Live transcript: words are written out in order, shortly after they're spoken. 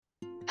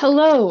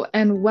Hello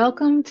and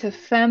welcome to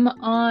Femme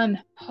on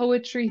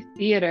Poetry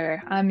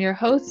Theater. I'm your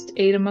host,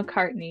 Ada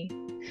McCartney.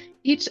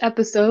 Each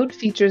episode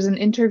features an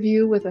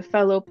interview with a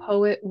fellow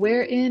poet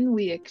wherein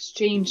we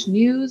exchange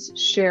news,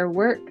 share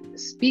work,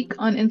 speak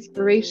on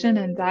inspiration,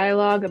 and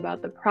dialogue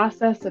about the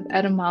process of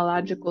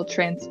etymological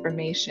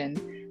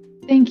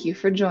transformation. Thank you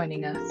for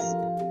joining us.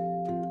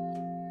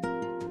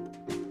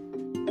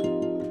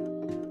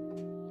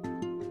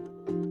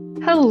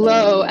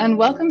 Hello, and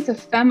welcome to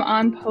Femme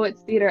on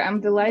Poets Theater. I'm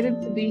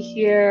delighted to be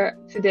here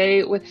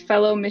today with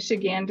fellow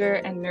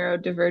Michigander and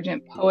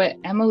neurodivergent poet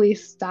Emily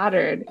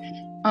Stoddard.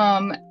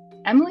 Um,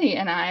 Emily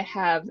and I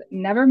have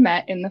never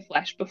met in the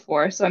flesh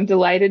before, so I'm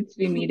delighted to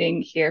be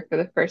meeting here for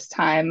the first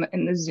time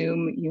in the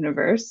Zoom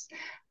universe.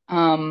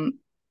 Um,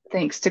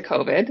 Thanks to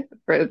COVID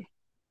for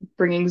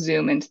bringing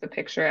Zoom into the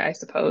picture, I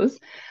suppose.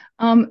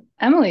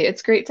 Emily,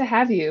 it's great to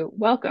have you.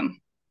 Welcome.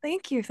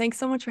 Thank you. Thanks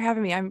so much for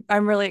having me.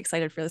 I'm really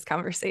excited for this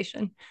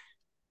conversation.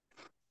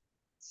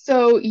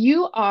 So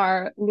you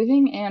are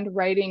living and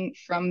writing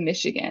from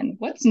Michigan.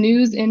 What's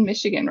news in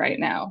Michigan right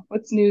now?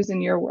 What's news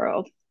in your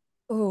world?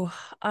 Oh,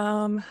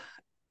 um,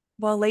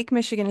 well, Lake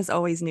Michigan is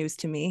always news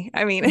to me.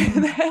 I mean,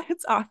 Mm.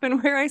 it's often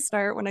where I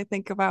start when I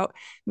think about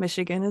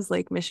Michigan is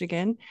Lake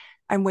Michigan.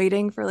 I'm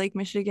waiting for Lake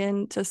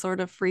Michigan to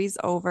sort of freeze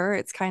over.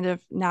 It's kind of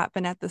not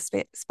been at the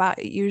spot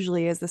it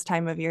usually is this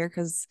time of year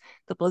because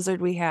the blizzard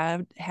we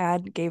had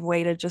gave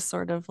way to just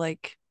sort of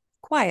like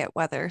quiet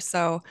weather.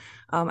 So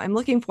I'm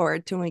looking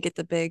forward to when we get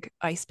the big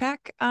ice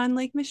pack on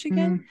Lake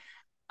Michigan.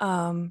 Mm.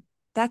 Um,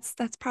 that's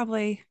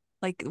probably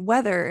like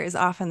weather is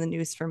often the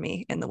news for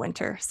me in the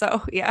winter.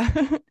 So yeah.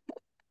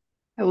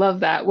 I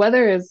love that.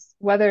 Weather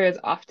is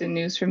often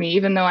news for me,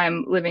 even though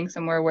I'm living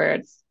somewhere where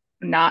it's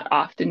not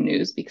often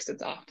news because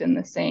it's often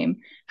the same.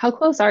 How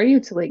close are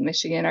you to Lake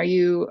Michigan? Are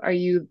you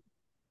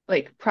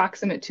like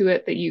proximate to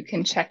it that you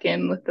can check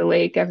in with the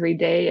lake every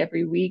day,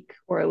 every week,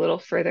 or a little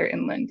further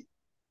inland?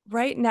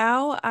 Right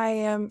now, I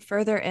am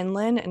further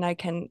inland and I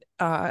can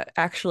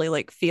actually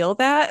like feel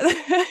that.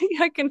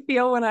 I can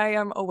feel when I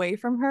am away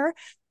from her.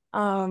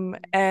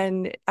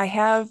 And I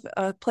have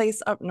a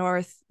place up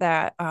north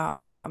that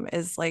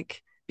is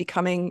like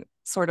becoming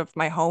sort of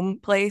my home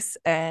place,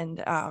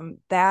 and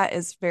that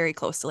is very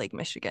close to Lake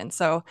Michigan.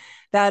 So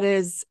that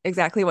is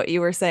exactly what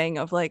you were saying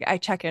of like I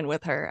check in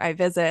with her, I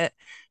visit.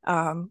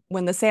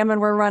 When the salmon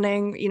were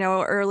running,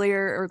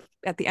 earlier or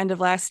at the end of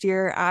last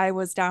year, I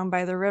was down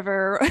by the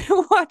river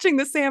watching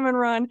the salmon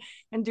run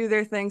and do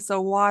their thing.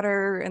 So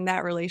water and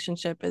that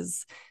relationship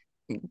is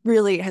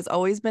really has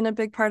always been a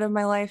big part of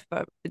my life,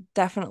 but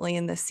definitely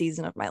in this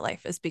season of my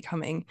life is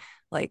becoming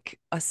like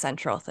a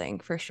central thing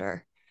for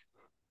sure.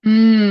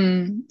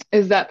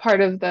 Is that part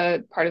of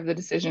the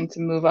decision to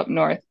move up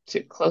north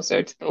to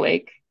closer to the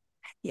lake?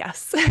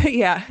 Yes.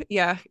 Yeah.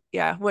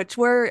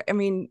 I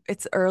mean,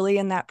 it's early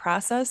in that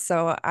process,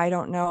 so I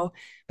don't know,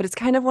 but it's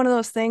kind of one of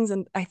those things.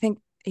 And I think,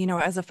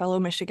 as a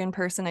fellow Michigan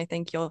person, I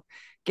think you'll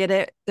get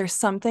it. There's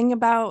something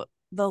about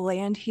the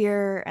land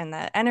here and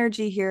the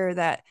energy here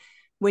that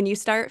when you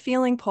start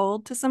feeling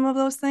pulled to some of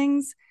those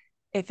things,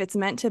 if it's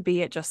meant to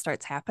be, it just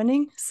starts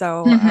happening.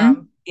 So, Hmm.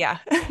 yeah.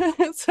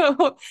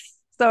 So,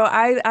 so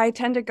I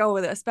tend to go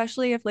with it,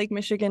 especially if Lake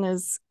Michigan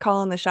is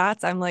calling the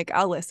shots. I'm like,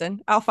 I'll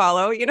listen, I'll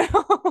follow.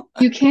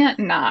 You can't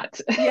not.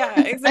 Yeah,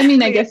 I mean,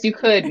 I exactly. guess you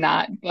could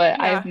not, but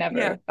I've Yeah.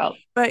 never felt.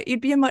 But you'd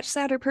be a much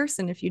sadder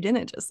person if you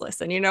didn't just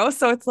listen.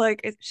 So it's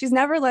like she's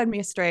never led me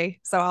astray,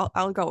 so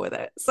I'll go with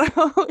it. So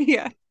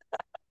yeah.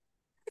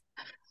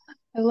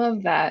 I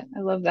love that. I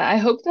love that. I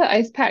hope the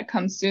ice pack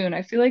comes soon.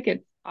 I feel like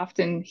it's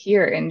often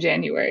here in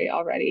January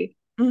already.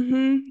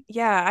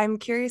 Yeah, I'm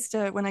curious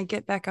to when I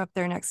get back up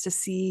there next to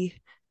see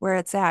where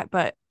it's at.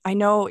 But I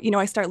know,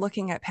 I start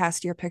looking at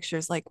past year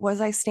pictures, like, was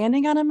I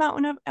standing on a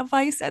mountain of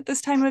ice at this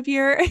time of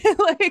year?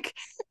 Like,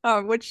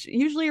 which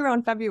usually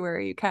around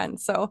February you can.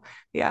 So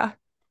yeah.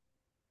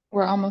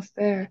 We're almost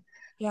there.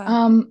 Yeah.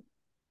 Um,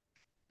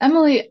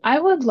 Emily,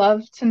 I'd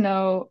love to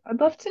know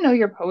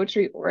your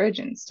poetry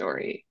origin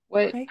story.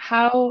 Okay.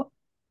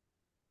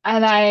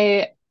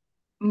 And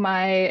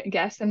my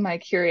guess and my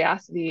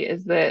curiosity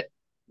is that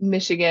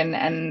Michigan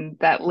and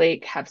that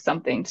lake have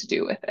something to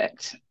do with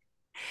it.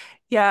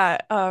 Yeah,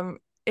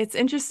 it's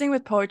interesting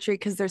with poetry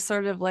because there's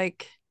sort of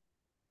like,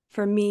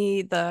 for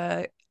me,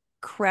 the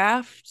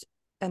craft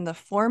and the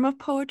form of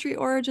poetry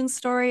origin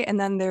story, and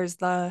then there's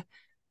the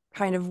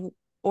kind of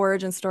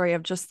origin story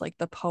of just like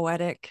the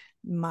poetic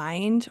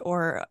mind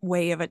or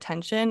way of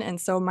attention.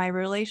 And so my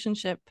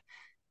relationship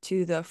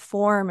to the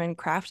form and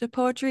craft of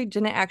poetry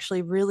didn't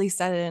actually really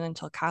set in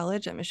until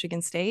college at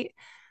Michigan State,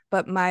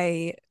 but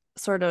my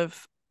sort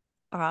of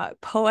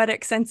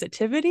poetic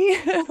sensitivity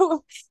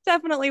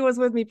definitely was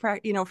with me,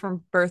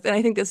 from birth. And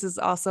I think this is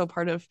also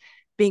part of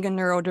being a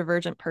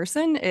neurodivergent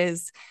person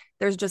is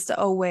there's just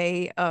a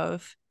way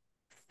of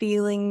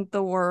feeling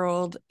the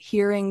world,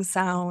 hearing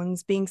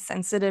sounds, being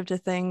sensitive to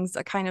things,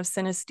 a kind of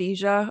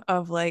synesthesia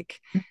of like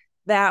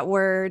that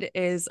word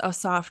is a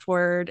soft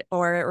word,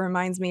 or it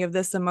reminds me of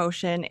this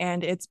emotion,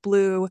 and it's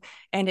blue,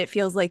 and it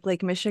feels like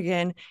Lake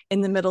Michigan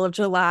in the middle of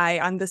July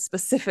on this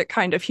specific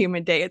kind of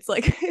humid day. It's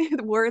like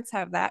words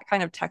have that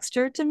kind of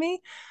texture to me.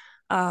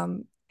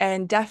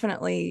 And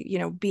definitely,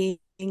 being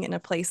in a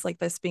place like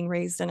this, being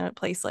raised in a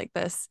place like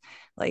this,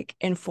 like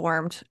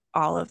informed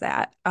all of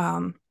that.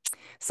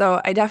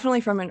 So I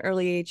definitely from an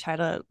early age had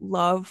a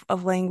love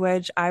of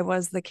language. I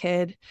was the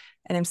kid,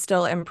 and I'm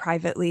still am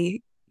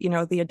privately,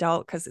 the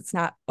adult, because it's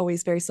not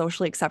always very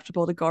socially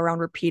acceptable to go around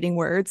repeating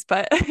words.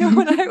 But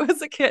when I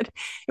was a kid,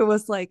 it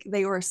was like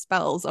they were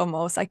spells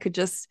almost. I could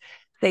just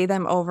say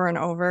them over and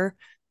over.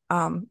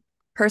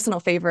 Personal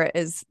favorite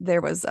is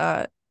there was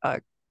a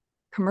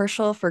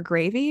commercial for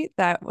gravy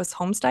that was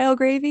home style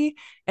gravy.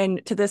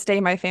 And to this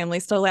day, my family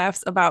still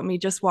laughs about me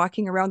just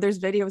walking around. There's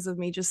videos of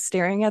me just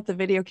staring at the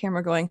video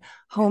camera going,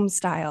 home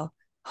style,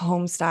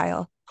 home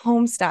style,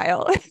 home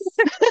style,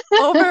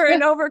 over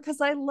and over,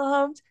 because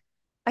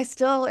I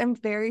still am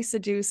very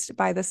seduced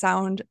by the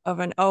sound of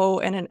an O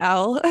and an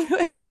L,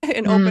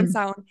 an open Mm,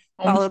 sound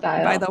home followed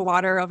by style. the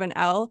water of an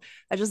L.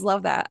 I just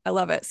love that. I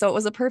love it. So it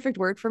was a perfect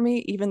word for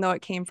me, even though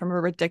it came from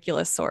a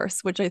ridiculous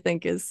source, which I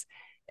think is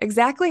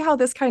exactly how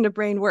this kind of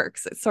brain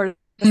works. It sort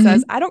of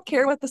says, Hmm. I don't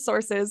care what the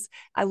source is.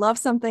 I love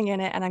something in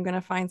it, and I'm going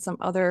to find some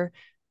other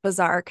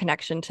bizarre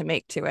connection to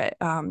make to it.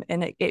 And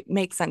it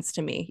makes sense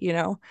to me.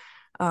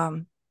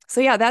 So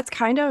yeah, that's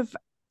kind of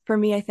for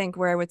me, I think,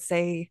 where I would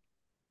say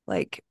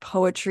like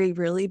poetry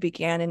really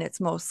began in its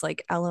most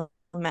like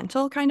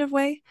elemental kind of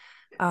way.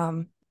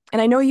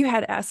 And I know you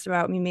had asked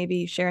about me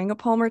maybe sharing a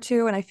poem or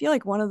two, and I feel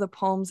like one of the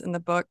poems in the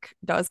book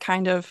does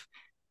kind of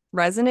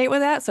resonate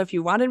with that. So if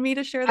you wanted me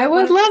to share I that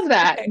one would of love those,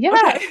 that. okay,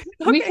 Yes. okay,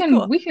 okay,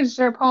 cool. We can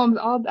share poems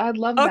all I'd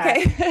love that.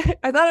 Okay.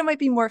 I thought it might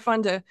be more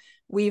fun to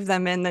weave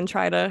them in than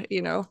try to,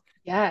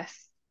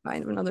 Yes.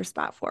 find another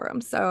spot for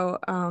them.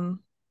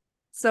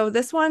 So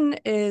this one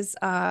is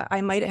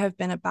I might have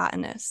been a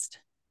botanist.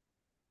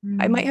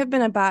 I might Mm. have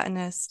been a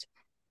botanist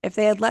if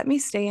they had let me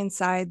stay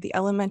inside the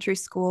elementary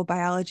school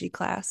biology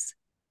class,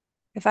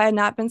 if I had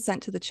not been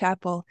sent to the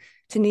chapel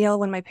to kneel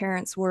when my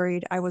parents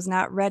worried I was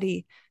not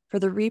ready for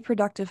the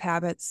reproductive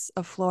habits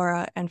of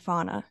flora and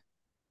fauna.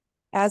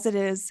 As it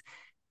is,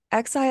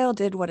 exile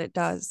did what it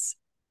does,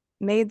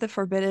 made the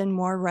forbidden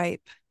more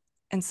ripe,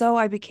 and so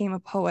I became a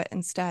poet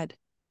instead.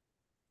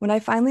 When I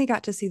finally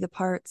got to see the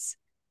parts,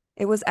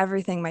 it was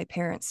everything my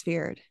parents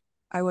feared.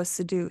 I was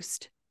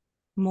seduced.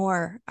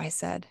 More, I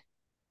said.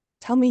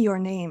 Tell me your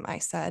name, I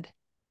said.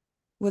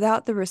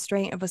 Without the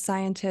restraint of a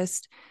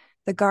scientist,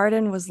 the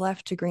garden was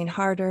left to green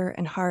harder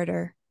and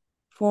harder,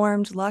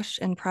 formed lush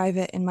and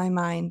private in my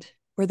mind,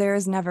 where there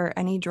is never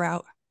any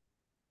drought.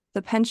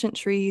 The penchant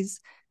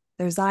trees,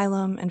 their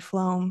xylem and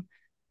phloem,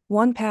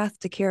 one path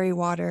to carry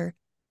water,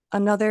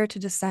 another to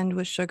descend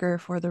with sugar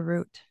for the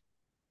root.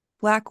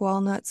 Black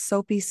walnut's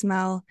soapy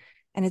smell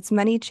and its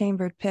many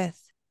chambered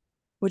pith,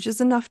 which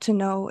is enough to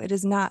know it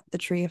is not the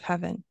tree of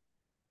heaven.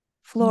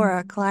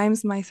 Flora Mm.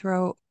 climbs my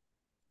throat.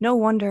 No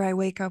wonder I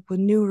wake up with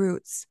new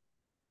roots,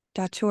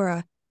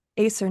 datura,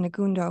 acer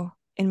negundo,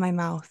 in my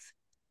mouth.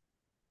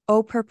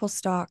 O purple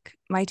stalk,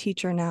 my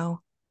teacher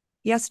now.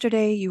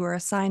 Yesterday you were a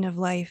sign of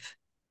life,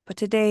 but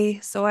today,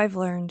 so I've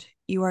learned,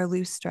 you are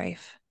loose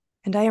strife.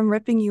 And I am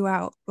ripping you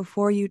out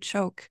before you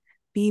choke,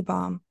 bee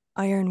balm,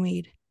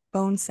 ironweed,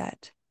 bone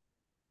set.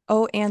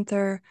 O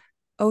anther,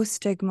 O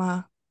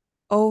stigma,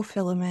 O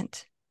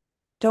filament.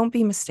 Don't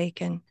be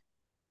mistaken.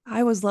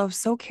 I was loved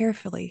so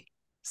carefully,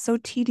 so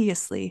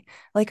tediously,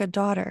 like a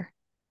daughter.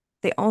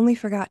 They only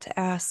forgot to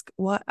ask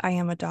what I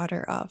am a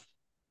daughter of.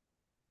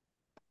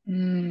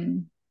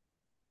 Mm.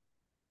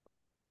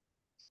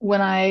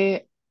 When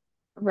I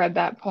read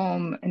that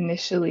poem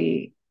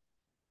initially,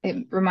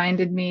 it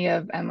reminded me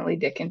of Emily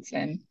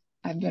Dickinson.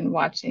 I've been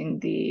watching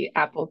the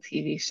Apple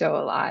TV show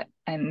a lot,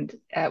 and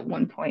at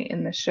one point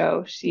in the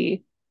show,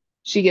 she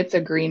gets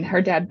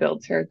her dad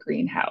builds her a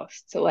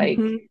greenhouse to like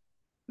Mm-hmm.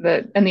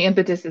 the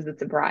impetus is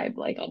it's a bribe,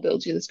 like I'll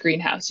build you this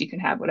greenhouse, you can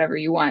have whatever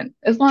you want,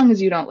 as long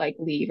as you don't like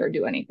leave or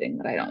do anything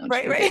that I don't want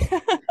Right, you to do.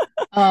 right.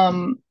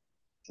 Um,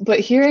 but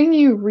hearing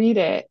you read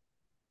it,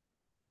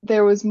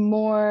 there was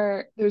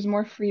more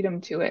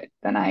freedom to it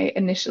than I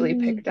initially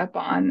Mm, picked up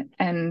on.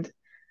 And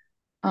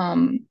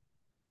um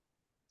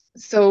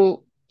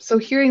so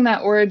hearing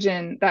that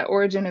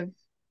origin of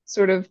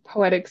sort of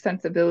poetic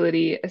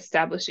sensibility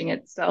establishing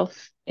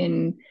itself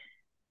in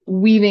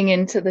weaving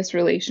into this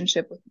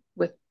relationship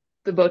with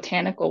the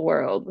botanical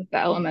world, with the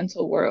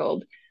elemental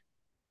world.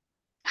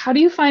 How do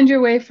you find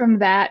your way from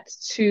that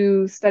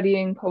to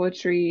studying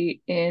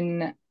poetry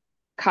in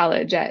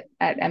college at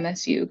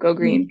MSU? Go mm.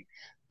 Green.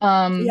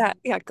 Um, Yeah,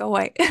 yeah, go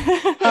away.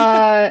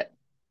 uh,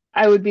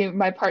 I would be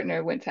My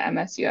partner went to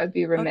MSU. I'd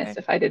be remiss Okay.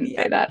 if I didn't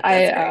Yeah, say that.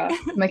 that's great.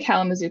 I'm a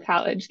Kalamazoo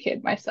College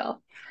kid myself.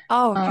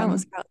 Oh,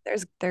 Countless Um, Cow.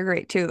 They're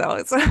great too,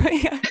 though. So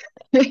yeah.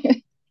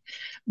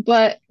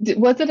 but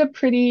was it a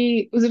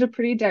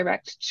pretty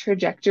direct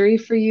trajectory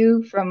for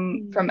you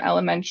Mm. from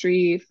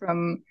elementary,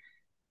 from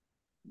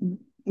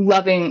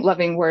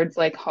loving words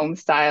like home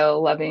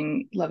style,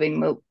 loving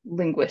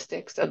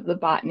linguistics of the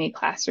botany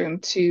classroom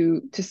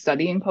to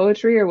studying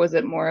poetry, or was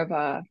it more of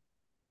a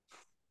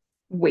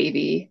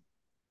wavy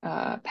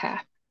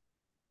path?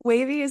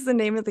 Wavy is the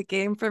name of the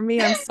game for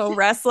me. I'm so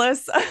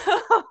restless.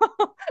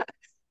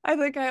 I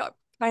think I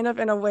kind of,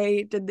 in a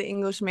way, did the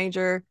English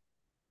major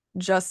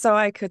just so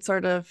I could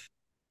sort of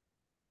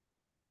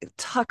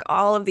tuck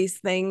all of these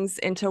things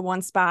into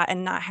one spot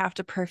and not have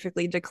to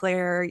perfectly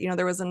declare,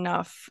 there was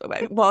enough,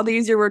 well, to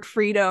use your word,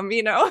 freedom,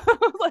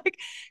 like,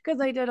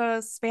 because I did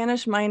a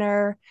Spanish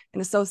minor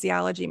and a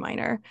sociology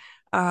minor.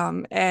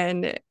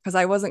 And because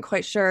I wasn't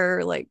quite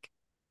sure, like,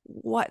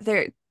 what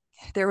there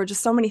were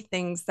just so many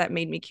things that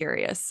made me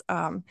curious.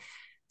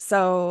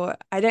 So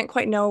I didn't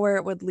quite know where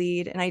it would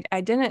lead. And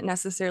I didn't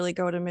necessarily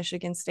go to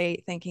Michigan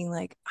State thinking,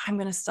 like, I'm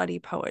going to study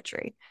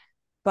poetry,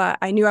 but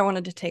I knew I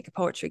wanted to take a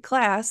poetry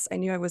class. I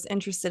knew I was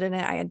interested in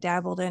it. I had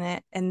dabbled in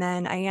it. And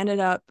then I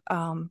ended up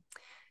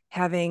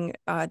having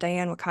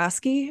Diane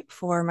Wachowski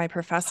for my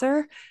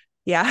professor.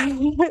 Yeah.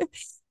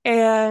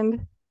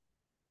 And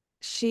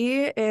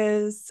she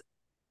is,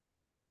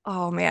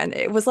 oh man,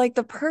 it was like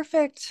the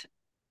perfect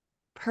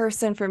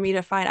person for me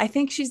to find. I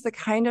think she's the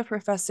kind of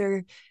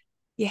professor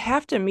you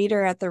have to meet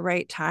her at the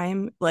right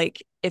time.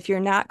 Like, if you're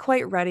not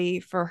quite ready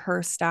for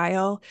her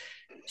style,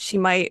 she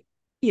might,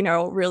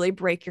 really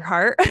break your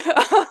heart,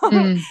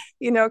 Mm,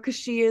 because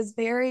she is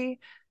very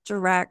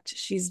direct.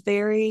 She's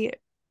very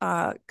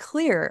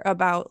clear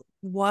about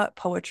what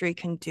poetry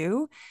can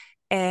do.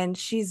 And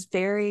she's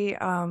very,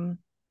 I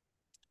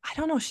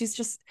don't know, she's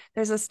just,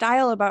 there's a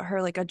style about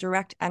her, like a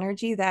direct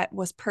energy that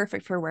was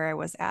perfect for where I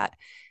was at.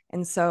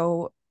 And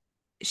so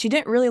she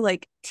didn't really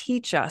like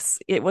teach us.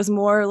 It was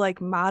more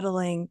like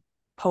modeling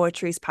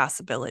poetry's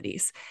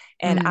possibilities.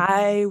 And mm,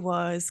 I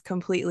was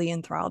completely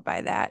enthralled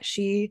by that.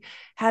 She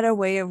had a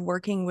way of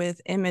working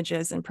with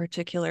images in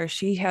particular.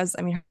 She has,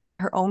 I mean,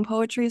 her own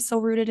poetry is so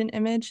rooted in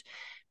image,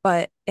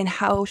 but in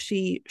how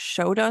she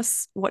showed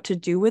us what to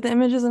do with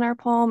images in our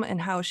poem and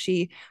how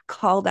she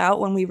called out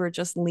when we were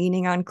just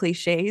leaning on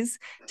cliches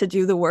to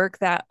do the work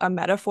that a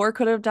metaphor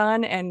could have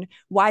done. And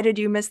why did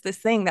you miss this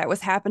thing that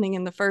was happening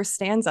in the first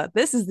stanza?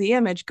 This is the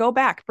image. Go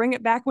back, bring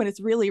it back when it's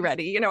really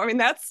ready. I mean,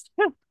 that's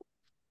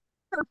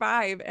her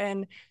vibe.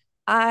 And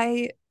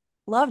I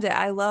loved it.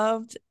 I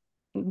loved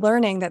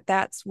learning that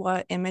that's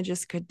what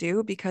images could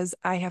do because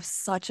I have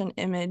such an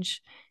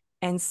image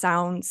and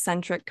sound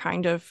centric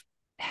kind of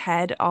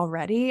head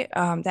already.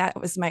 That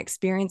was my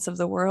experience of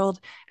the world.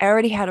 I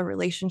already had a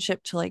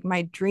relationship to like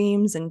my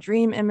dreams and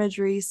dream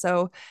imagery.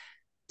 So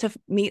to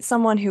meet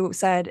someone who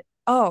said,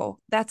 oh,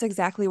 that's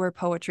exactly where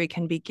poetry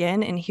can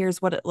begin. And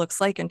here's what it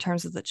looks like in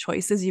terms of the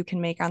choices you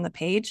can make on the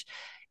page.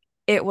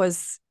 It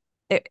was,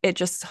 it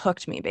just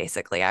hooked me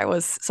basically.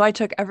 So I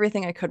took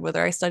everything I could with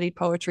her. I studied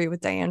poetry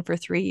with Diane for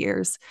 3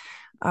 years.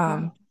 wow.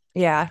 Um,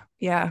 yeah,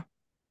 yeah,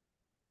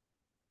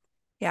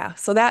 yeah.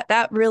 So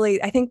that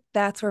really, I think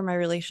that's where my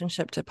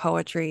relationship to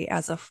poetry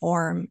as a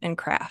form and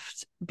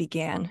craft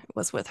began,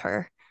 was with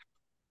her.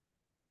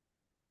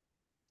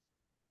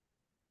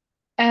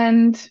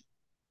 And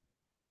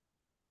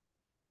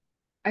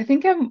I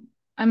think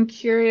I'm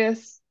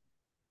curious.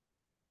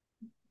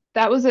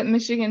 That was at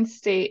Michigan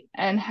State,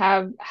 and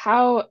have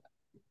how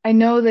I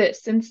know that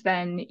since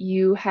then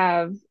you've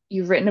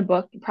written a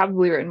book, you've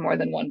probably written more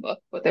than one book,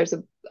 but there's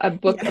a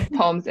book Yeah. of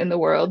poems in the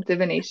world,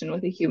 Divination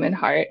with a Human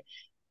Heart.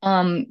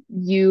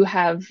 You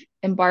have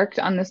embarked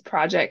on this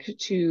project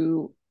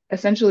to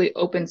essentially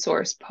open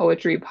source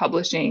poetry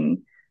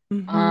publishing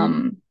Hmm.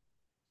 um,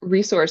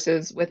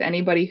 resources with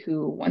anybody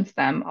who wants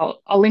them.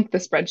 I'll link the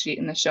spreadsheet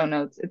in the show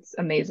notes. It's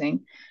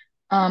amazing.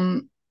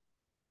 Um,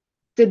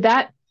 did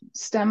that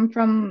stem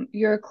from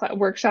your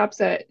workshops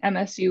at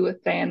MSU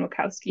with Diane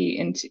Wachowski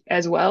into,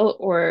 as well,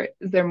 or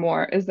is there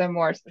more? Is there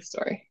more to the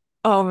story?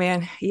 Oh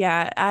man,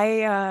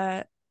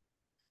 yeah.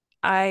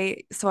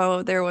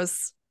 So there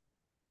was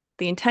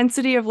the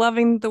intensity of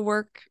loving the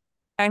work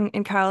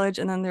in college,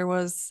 and then there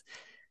was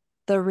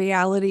the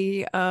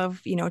reality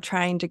of,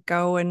 trying to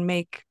go and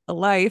make a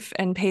life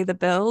and pay the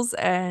bills.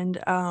 And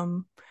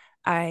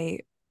I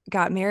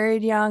got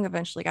married young,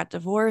 eventually got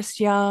divorced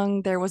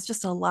young. There was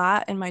just a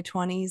lot in my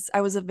 20s.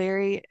 I was a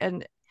very,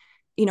 and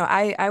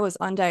I was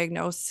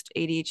undiagnosed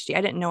ADHD.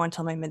 I didn't know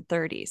until my mid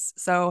 30s.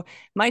 So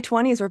my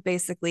 20s were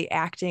basically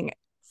acting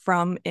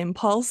from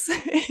impulse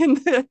in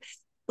the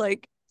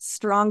like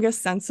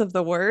strongest sense of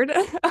the word.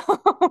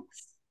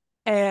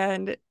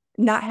 And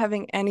not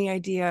having any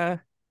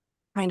idea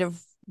kind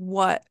of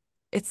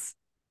it's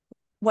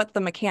what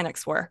the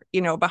mechanics were,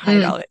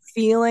 behind all Mm,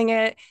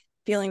 it,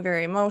 feeling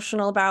very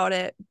emotional about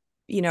it,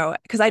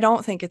 because I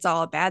don't think it's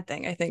all a bad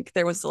thing. I think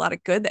there was a lot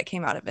of good that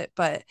came out of it,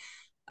 but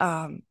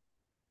um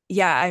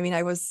yeah, I mean,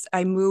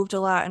 I moved a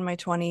lot in my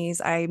 20s.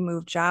 I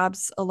moved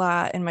jobs a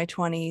lot in my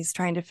 20s,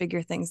 trying to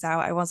figure things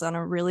out. I was on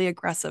a really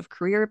aggressive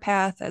career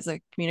path as a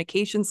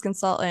communications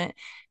consultant.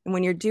 And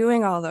when you're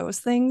doing all those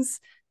things,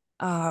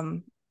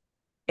 um,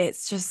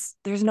 it's just,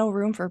 there's no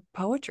room for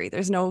poetry.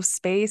 There's no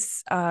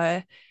space.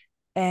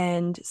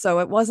 And so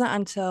it wasn't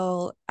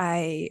until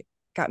I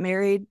got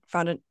married,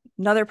 found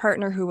another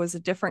partner who was a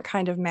different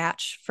kind of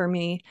match for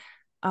me.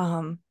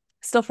 Um,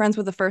 Still friends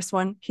with the first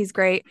one. He's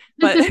great,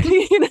 but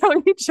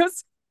you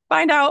just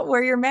find out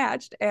where you're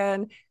matched.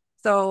 And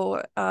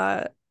so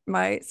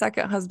my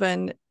second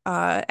husband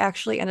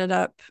actually ended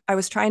up, I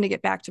was trying to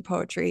get back to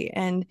poetry,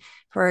 and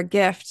for a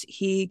gift,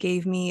 he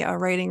gave me a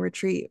writing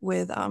retreat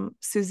with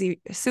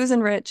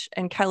Susan Rich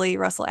and Kelly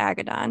Russell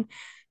Agadon,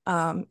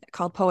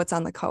 called Poets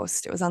on the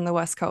Coast. It was on the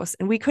West Coast,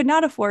 and we could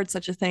not afford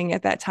such a thing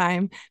at that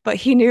time, but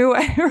he knew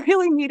I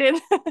really needed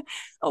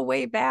a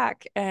way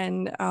back.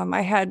 And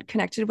I had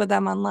connected with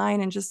them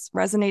online and just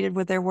resonated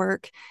with their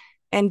work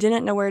and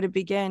didn't know where to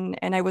begin.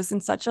 And I was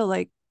in such a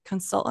like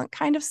consultant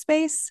kind of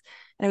space.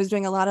 And I was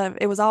doing a lot of,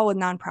 it was all with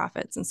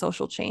nonprofits and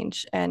social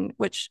change, and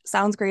which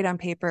sounds great on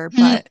paper,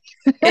 but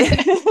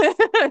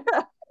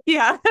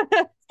yeah,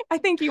 I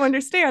think you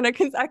understand it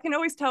because I can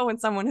always tell when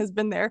someone has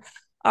been there.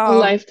 A Um,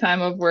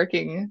 lifetime of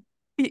working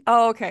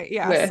Oh, okay.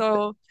 Yeah. with.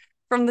 So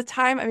from the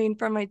time, I mean,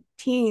 from my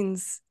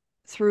teens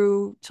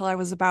through till I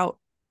was about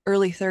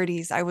early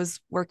 30s, I was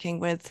working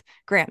with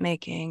grant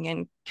making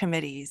and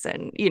committees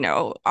and,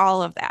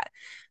 all of that,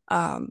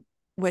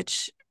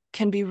 which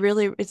can be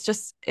really, it's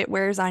just, it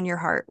wears on your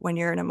heart when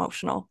you're an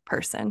emotional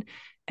person.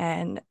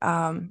 And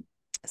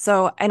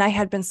and I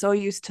had been so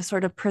used to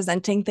sort of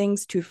presenting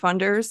things to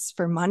funders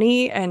for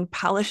money and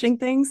polishing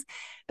things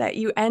that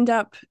you end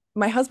up,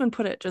 my husband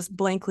put it just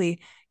blankly,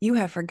 you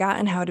have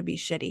forgotten how to be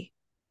shitty.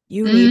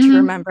 You need to Mhm.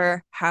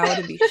 remember how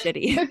to be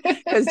shitty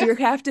because you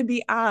have to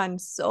be on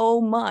so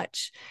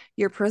much.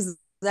 You're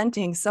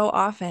presenting so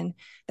often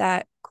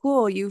that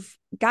cool, you've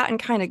gotten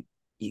kind of,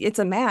 it's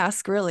a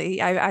mask,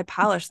 really. I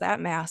polished that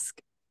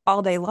mask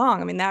all day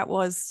long. I mean, that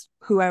was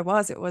who I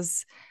was. It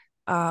was,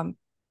 um,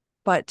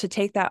 but to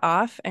take that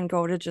off and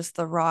go to just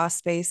the raw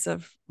space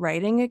of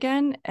writing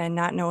again and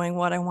not knowing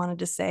what I wanted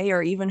to say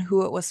or even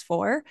who it was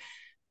for,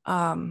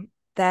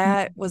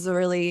 that was a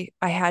really,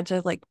 I had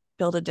to like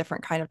build a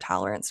different kind of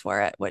tolerance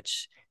for it,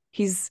 which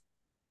he's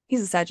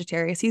he's a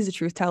Sagittarius, he's a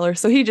truth teller,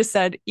 so he just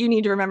said you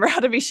need to remember how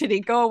to be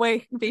shitty, go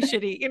away, be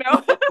shitty.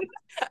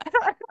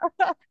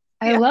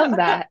 I Yeah, love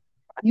that.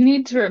 You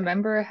need to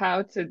remember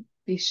how to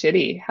be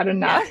shitty,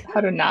 yeah.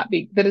 how to not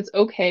be, that it's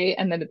okay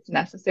and that it's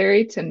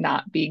necessary to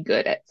not be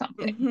good at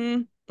something.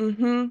 Mm-hmm.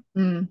 Mm-hmm.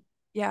 Mm.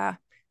 Yeah.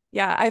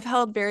 Yeah, I've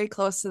held very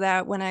close to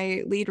that when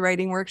I lead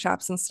writing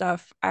workshops and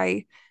stuff.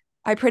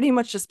 I pretty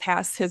much just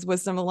pass his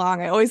wisdom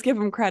along. I always give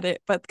him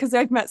credit, but because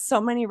I've met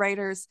so many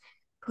writers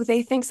who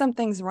they think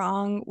something's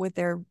wrong with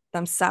their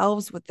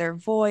themselves, with their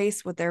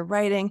voice, with their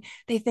writing.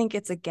 They think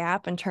it's a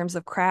gap in terms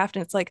of craft.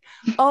 And it's like,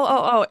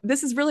 oh,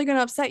 this is really going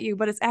to upset you,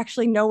 but it's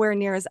actually nowhere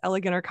near as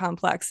elegant or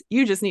complex.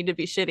 You just need to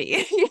be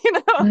shitty, you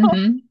know?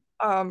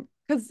 Hmm.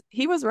 Because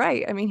he was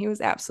right. I mean, he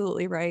was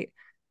absolutely right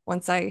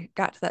once I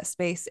got to that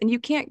space. And you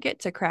can't get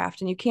to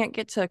craft and you can't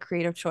get to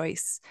creative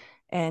choice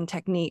and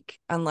technique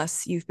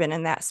unless you've been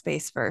in that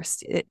space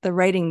first. The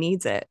writing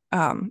needs it.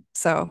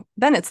 So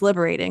then it's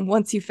liberating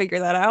once you figure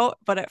that out.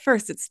 But at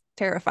first, it's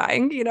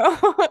terrifying.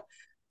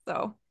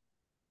 So,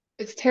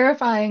 It's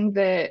terrifying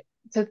that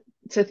to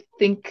to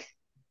think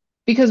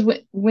because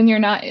when you're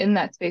not in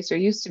that space or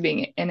used to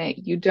being in it,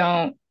 you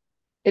don't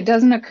it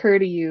doesn't occur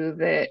to you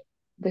that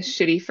the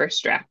shitty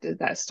first draft is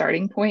that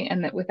starting point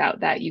and that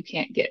without that you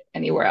can't get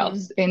anywhere mm-hmm,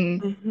 else.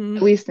 In mm-hmm,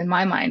 at least in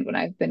my mind, when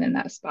I've been in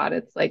that spot,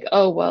 it's like,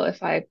 oh well,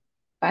 if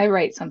I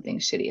write something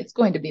shitty, it's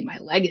going to be my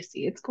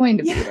legacy. It's going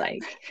to be yeah,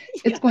 like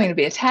it's yeah, going to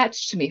be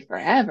attached to me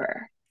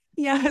forever.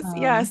 yes, Um,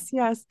 yes,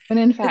 yes. when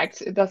in It's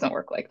fact, it doesn't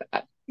work like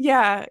that.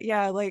 yeah,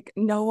 yeah. Like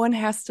no one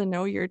has to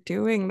know you're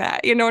doing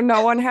that.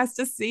 No one has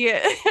to see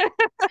it.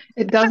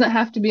 It doesn't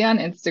have to be on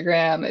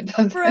Instagram. It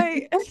doesn't.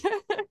 Right.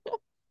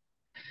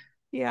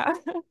 Yeah.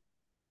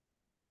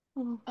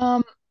 Oh.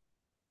 Um,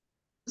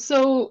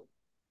 so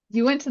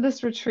you went to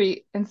this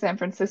retreat in San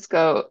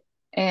Francisco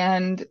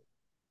and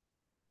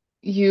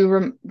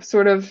you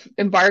sort of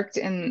embarked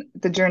in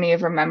the journey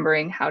of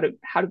remembering how to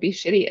be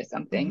shitty at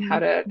something, Hmm. how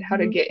to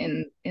Hmm. get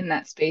in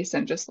that space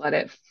and just let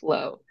it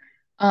flow.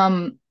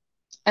 Um,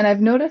 and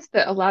I've noticed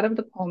that a lot of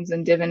the poems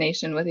in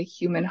divination with a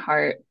human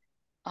heart,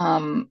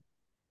 um,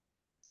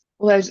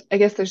 well, I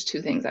guess there's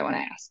two things I want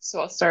to ask. So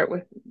I'll start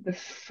with the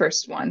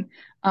first one.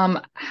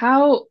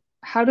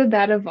 How did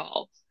that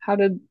evolve? How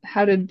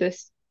did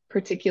this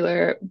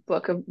particular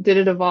book did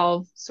it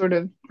evolve sort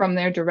of from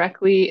there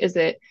directly? Is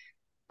it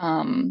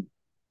um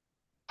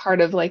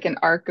part of like an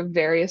arc of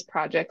various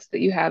projects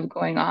that you have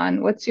going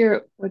on? What's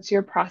your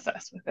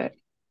process with it?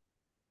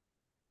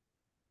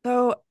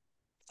 So,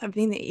 I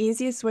mean, the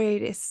easiest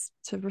way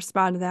to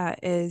respond to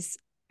that is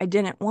I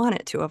didn't want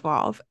it to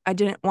evolve. I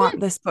didn't want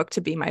this book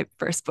to be my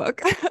first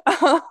book.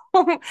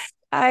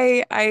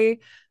 I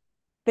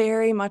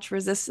very much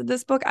resisted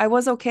this book. I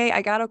was okay.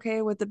 I got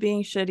okay with the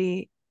being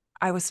shitty.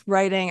 I was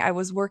writing. I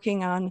was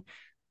working on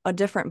a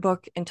different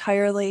book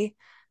entirely.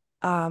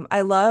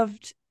 I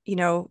loved,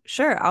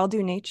 sure, I'll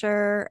do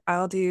nature,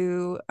 I'll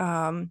do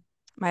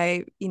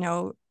my,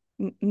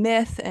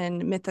 myth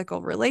and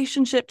mythical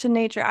relationship to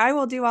nature. I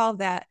will do all of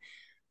that.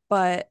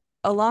 But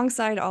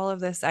alongside all of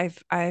this,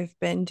 I've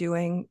been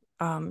doing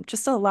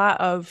just a lot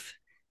of,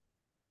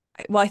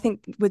 well, I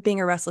think with being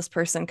a restless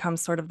person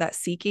comes sort of that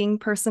seeking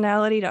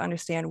personality to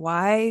understand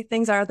why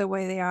things are the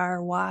way they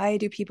are. Why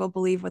do people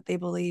believe what they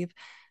believe?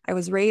 I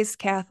was raised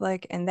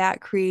Catholic, and that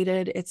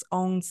created its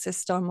own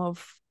system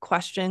of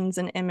questions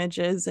and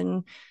images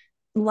and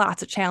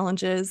lots of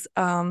challenges.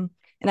 And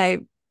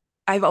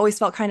I've always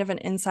felt kind of an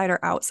insider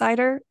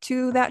outsider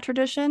to that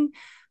tradition.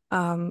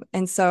 And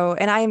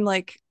I'm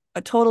like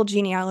a total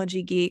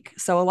genealogy geek.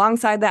 So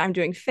alongside that, I'm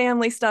doing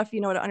family stuff,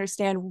 to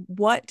understand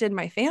what did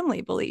my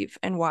family believe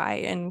and why,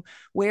 and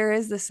where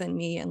is this in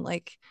me, and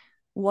like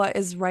what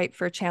is ripe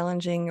for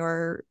challenging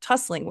or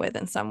tussling with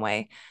in some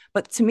way.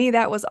 But to me,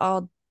 that was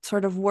all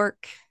sort of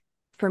work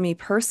for me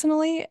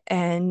personally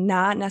and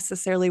not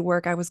necessarily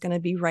work I was going to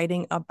be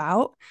writing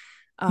about.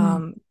 Mm.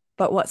 Um,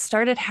 but what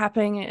started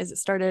happening is it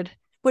started,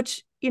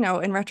 which,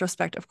 in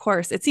retrospect, of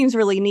course, it seems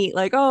really neat,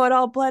 like, oh, it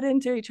all bled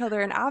into each other.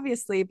 And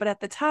obviously, but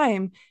at the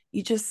time,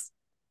 you just,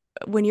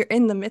 when you're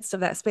in the midst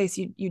of that space,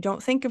 you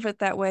don't think of it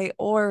that way.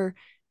 Or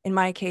in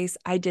my case,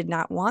 I did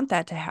not want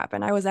that to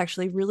happen. I was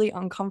actually really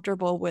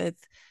uncomfortable with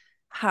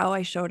how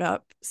I showed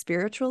up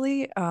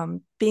spiritually.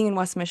 Being in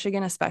West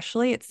Michigan,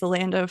 especially, it's the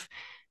land of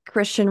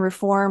Christian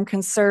reform,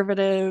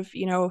 conservative,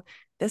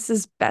 this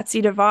is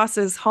Betsy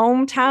DeVos's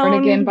Born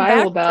again hometown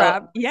Bible Belt.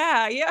 backdrop.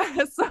 Yeah,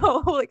 yeah.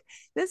 So like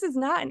this is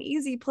not an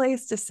easy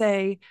place to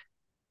say,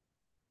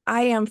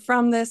 I am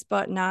from this,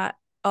 but not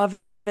of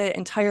it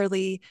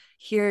entirely.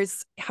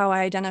 Here's how I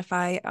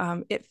identify.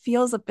 It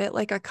feels a bit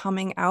like a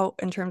coming out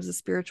in terms of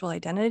spiritual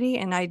identity.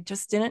 And I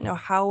just didn't know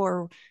how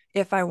or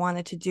if I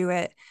wanted to do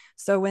it.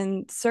 So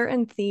when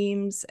certain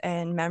themes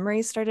and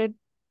memories started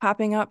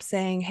popping up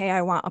saying, hey,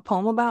 I want a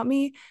poem about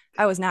me,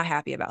 I was not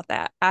happy about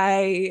that.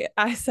 I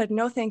said,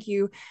 no, thank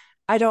you.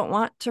 I don't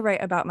want to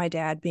write about my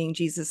dad being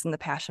Jesus in the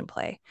Passion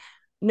Play.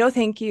 No,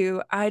 thank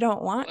you. I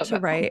don't want Love to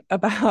that poem. write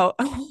about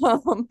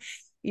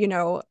you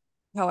know,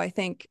 how I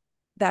think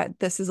that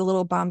this is a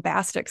little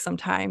bombastic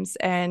sometimes,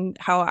 and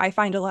how I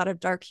find a lot of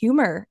dark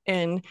humor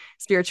in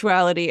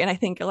spirituality. And I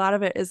think a lot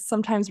of it is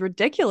sometimes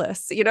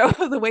ridiculous,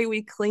 the way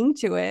we cling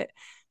to it.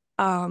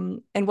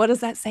 And what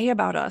does that say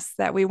about us,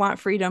 that we want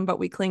freedom, but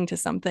we cling to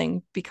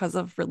something because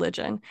of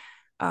religion?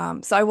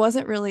 So I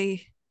wasn't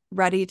really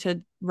ready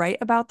to write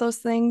about those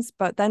things.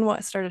 But then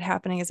what started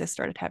happening is I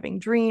started having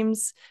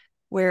dreams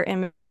where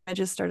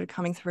images started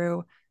coming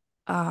through.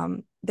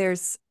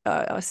 There's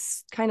a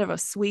kind of a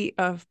suite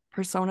of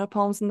persona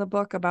poems in the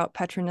book about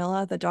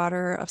Petronilla, the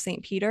daughter of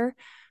St. Peter.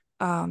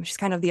 She's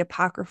kind of the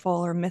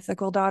apocryphal or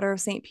mythical daughter of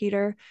St.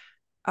 Peter.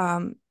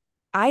 Um,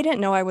 I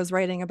didn't know I was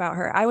writing about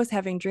her. I was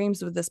having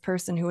dreams with this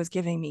person who was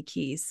giving me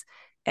keys,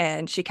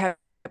 and she kept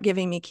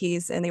giving me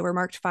keys, and they were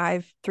marked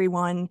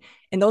 531.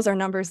 And those are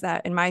numbers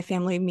that in my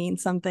family mean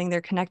something. They're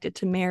connected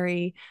to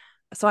Mary.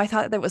 So I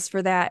thought that was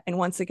for that. And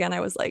once again, I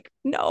was like,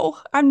 no,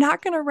 I'm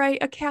not going to write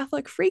a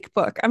Catholic freak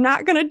book. I'm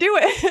not going to do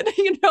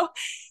it,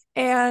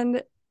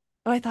 And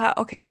I thought,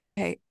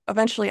 okay,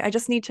 eventually I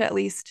just need to at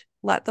least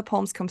let the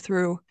poems come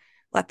through,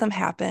 let them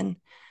happen.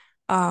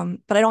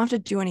 But I don't have to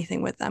do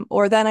anything with them.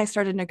 Or then I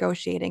started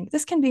negotiating.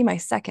 This can be my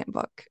second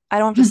book. I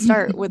don't have to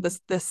start with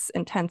this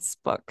intense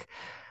book.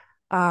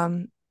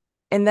 Um,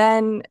 and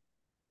then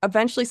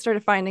eventually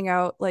started finding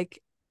out,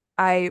 like,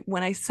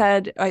 when I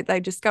said I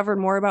discovered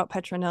more about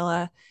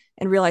Petronilla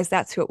and realized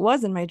that's who it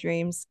was in my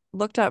dreams,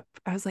 looked up,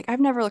 I was like, I've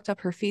never looked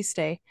up her feast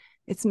day.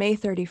 It's May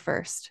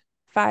 31st,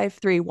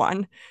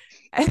 531.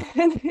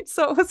 And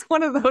so it was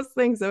one of those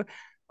things of,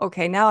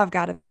 okay, now I've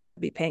got to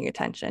be paying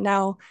attention.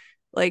 Now,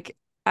 like,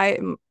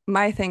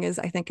 my thing is,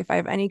 I think if I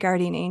have any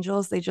guardian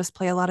angels, they just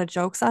play a lot of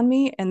jokes on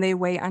me and they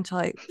wait until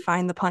I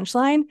find the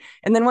punchline.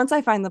 And then once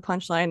I find the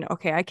punchline,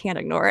 okay, I can't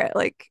ignore it.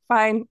 Like,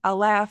 fine, I'll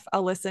laugh,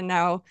 I'll listen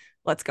now,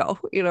 let's go.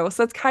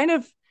 So it's kind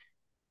of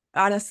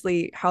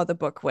honestly how the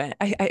book went.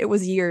 It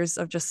was years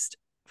of just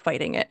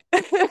fighting it.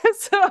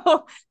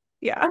 So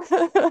yeah.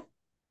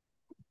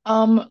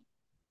 Um,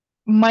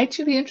 might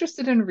you be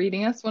interested in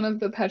reading us one of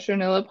the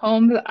Petronilla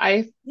poems?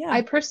 I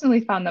Yeah.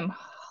 personally found them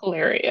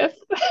hilarious.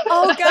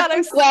 Oh God,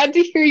 I'm glad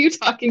to hear you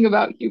talking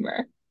about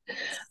humor.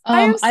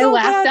 I am I so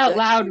laughed glad out that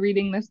loud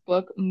reading this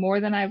book more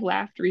than I've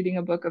laughed reading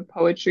a book of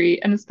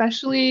poetry, and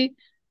especially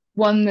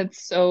one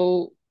that's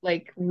so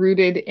like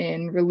rooted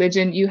in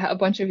religion. You have a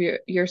bunch of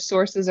your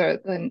sources are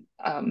the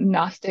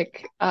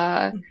Gnostic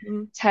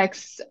Mhm.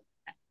 texts,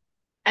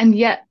 and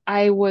yet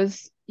I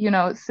was,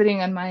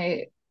 sitting on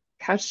my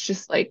couch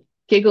just like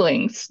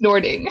giggling,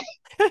 snorting.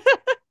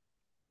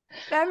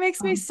 That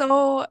makes me Um,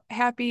 so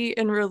happy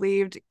and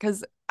relieved,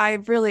 because I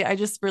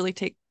just really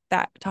take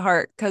that to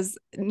heart, because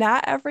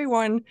not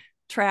everyone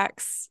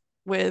tracks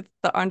with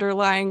the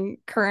underlying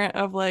current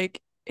of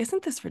like,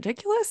 isn't this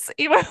ridiculous?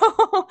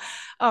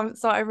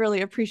 So I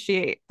really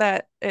appreciate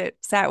that it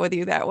sat with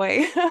you that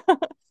way. Yeah.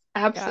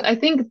 Absolutely. I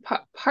think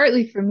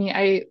partly for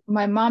me,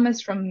 my mom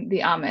is from the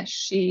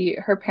Amish.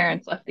 Her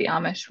parents left the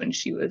Amish when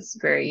she was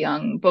very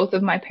young. Both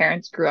of my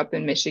parents grew up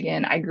in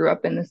Michigan. I grew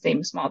up in the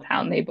same small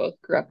town they both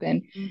grew up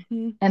in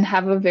Hmm. and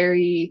have a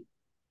very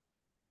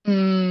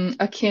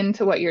Akin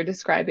to what you're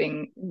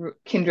describing,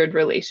 kindred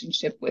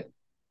relationship with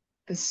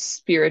the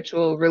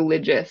spiritual,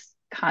 religious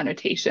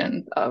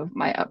connotations of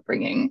my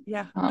upbringing.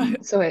 Yeah.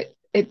 So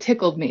it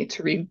tickled me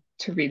to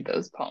read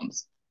those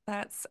poems.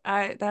 That's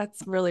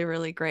really,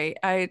 really great.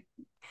 And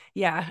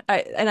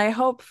I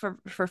hope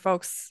for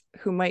folks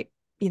who might,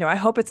 I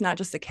hope it's not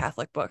just a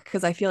Catholic book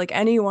because I feel like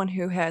anyone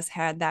who has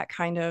had that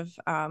kind of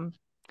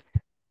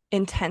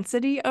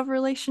intensity of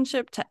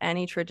relationship to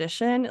any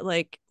tradition,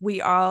 like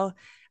we all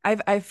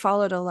I've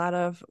followed a lot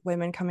of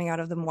women coming out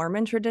of the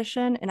Mormon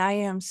tradition, and I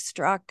am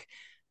struck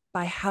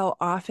by how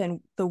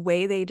often the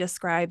way they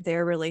describe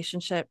their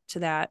relationship to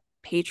that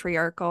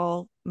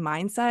patriarchal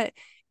mindset,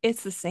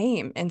 it's the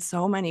same in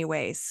so many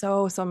ways,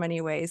 so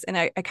many ways. And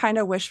I kind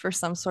of wish for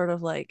some sort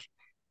of like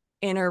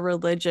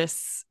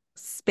interreligious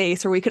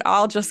space where we could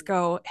all just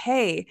go,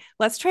 hey,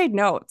 let's trade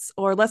notes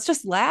or let's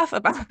just laugh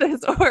about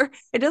this. Or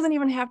it doesn't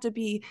even have to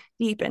be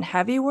deep and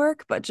heavy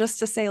work, but just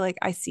to say, like,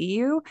 I see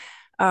you.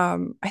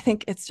 I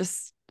think it's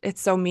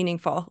so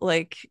meaningful.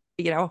 Like,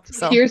 So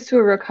so here's to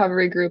a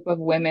recovery group of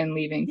women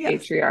leaving yes.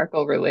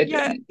 patriarchal Yeah,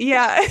 religion.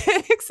 yeah,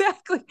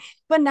 exactly.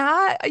 But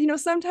not,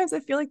 sometimes I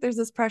feel like there's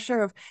this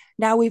pressure of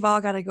now we've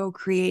all got to go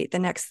create the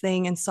next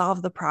thing and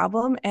solve the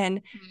problem.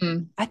 And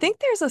Mm. I think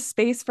there's a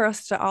space for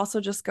us to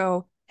also just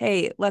go,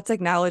 hey, let's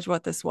acknowledge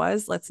what this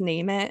was, let's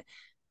name it.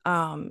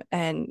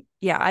 And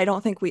yeah, I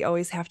don't think we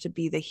always have to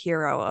be the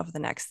hero of the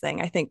next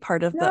thing. I think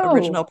part of the No.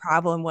 original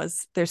problem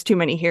was there's too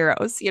many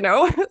heroes.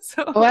 Oh,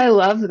 So, I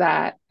love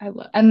that. I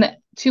love and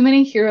too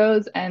many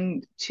heroes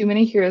and too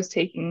many heroes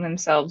taking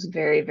themselves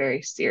very,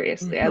 very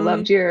seriously. I mhm,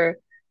 loved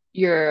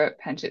your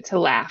penchant to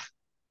laugh,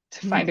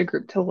 to mhm. find a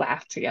group to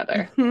laugh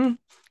together. Hmm.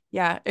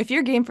 Yeah, if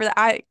you're game for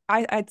that,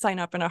 I'd sign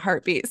up in a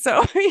heartbeat.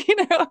 So,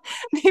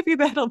 maybe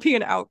that'll be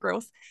an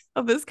outgrowth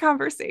of this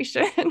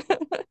conversation.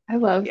 I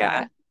love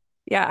Yeah. that.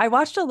 Yeah, I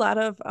watched a lot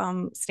of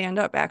stand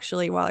up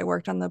actually while I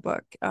worked on the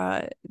book.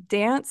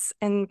 Dance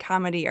and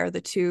comedy are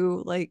the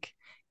two like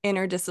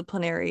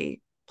interdisciplinary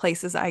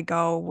places I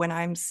go when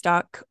I'm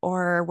stuck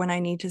or when I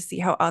need to see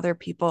how other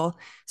people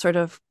sort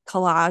of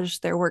collage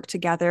their work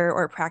together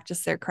or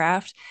practice their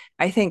craft.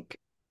 I think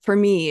for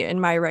me in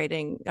my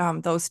writing,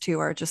 those two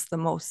are just the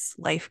most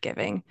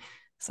life-giving.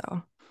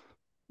 So,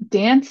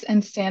 Dance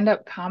and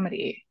stand-up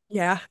comedy.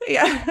 yeah,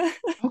 yeah.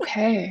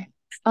 Okay.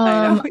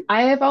 I know.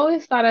 I have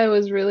always thought I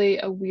was really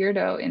a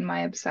weirdo in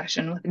my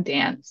obsession with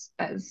dance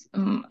as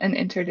an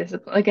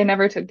interdiscipline. Like I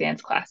never took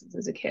dance classes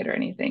as a kid or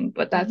anything,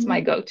 but that's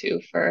my Mhm. go-to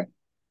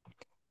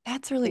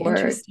That's really for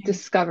interesting.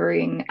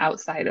 discovering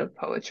outside of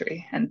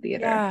poetry and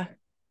theater. Yeah.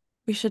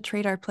 We should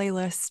trade our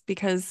playlists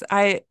because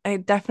I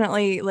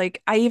definitely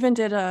like I even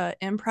did a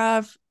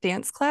improv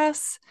dance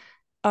class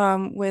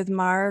with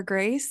Mara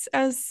Grace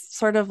as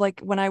sort of like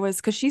when I was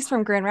because she's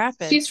from Grand She's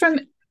Rapids. from,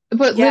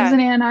 but lives Yeah. in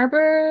Ann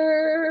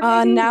Arbor,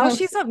 maybe? Now Oh,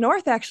 she's up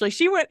north actually.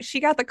 She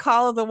got the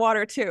call of the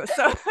water too.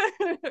 So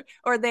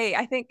or they,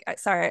 I think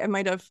sorry, I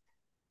might have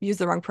used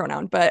the wrong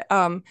pronoun, but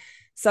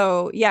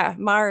so yeah,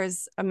 Mara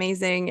is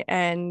amazing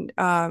and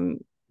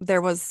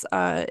there was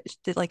she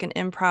did like an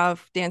improv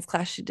dance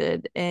class she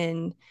did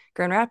in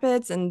Grand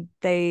Rapids and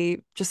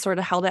they just sort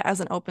of held it as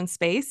an open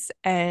space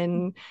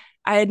and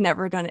I had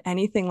never done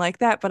anything like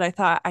that, but I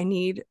thought I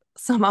need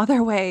some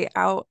other way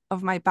out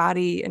of my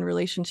body in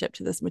relationship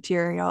to this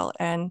material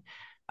and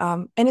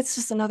it's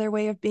just another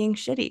way of being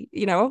shitty.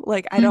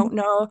 Like I mm. don't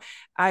know.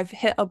 I've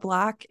hit a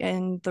block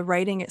in the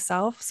writing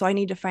itself. So I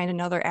need to find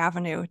another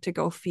avenue to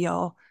go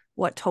feel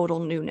what total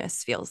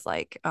newness feels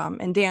like.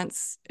 And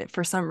dance,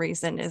 for some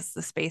reason, is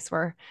the space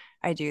where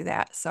I do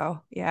that.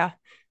 So yeah.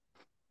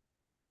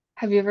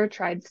 Have you ever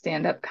tried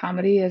stand-up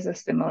comedy as a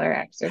similar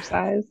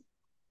exercise?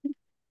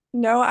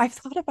 No, I've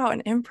thought about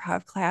an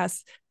improv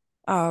class.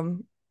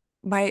 Um,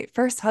 my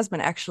first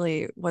husband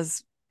actually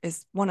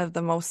is one of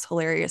the most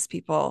hilarious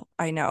people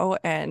I know,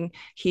 and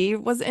he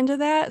was into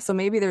that. So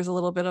maybe there's a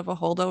little bit of a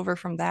holdover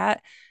from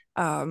that.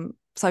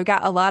 So I've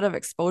got a lot of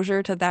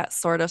exposure to that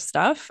sort of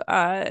stuff,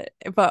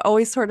 but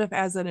always sort of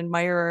as an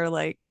admirer,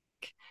 like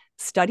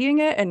studying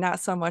it and not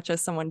so much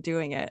as someone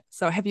doing it.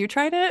 So have you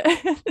tried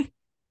it?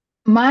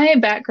 My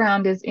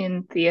background is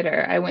in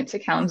theater. I went to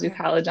Kalamazoo Okay.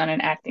 College on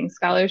an acting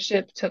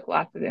scholarship, took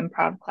lots of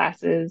improv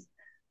classes.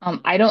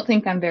 I don't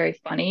think I'm very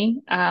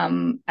funny.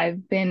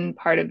 I've been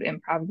part of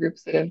improv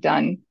groups that have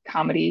done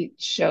comedy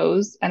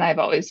shows, and I've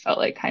always felt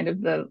like kind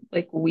of the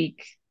like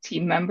weak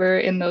team member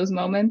in those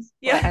moments,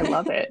 Yeah. but I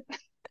love it.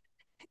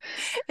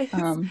 It's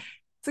Um,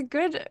 it's a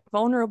good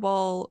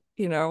vulnerable,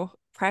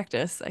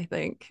 practice, I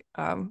think.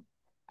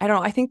 I don't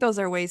know, I think those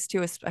are ways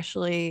too,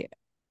 especially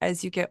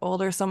as you get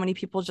older, so many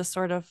people just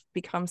sort of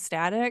become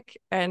static.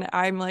 And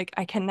I'm like,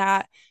 I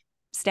cannot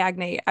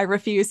stagnate. I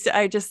refuse to,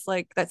 I just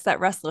like that's that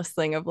restless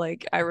thing of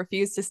like, I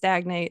refuse to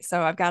stagnate.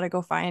 So I've got to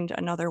go find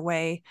another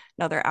way,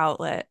 another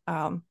outlet.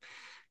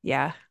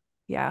 Yeah,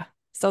 yeah.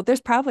 So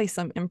there's probably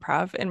some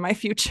improv in my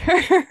future.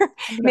 that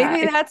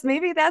it's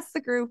Maybe that's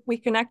the group we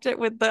connect it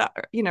with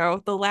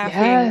the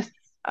laughing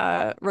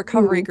yes.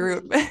 recovery Ooh,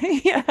 group.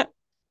 Yeah.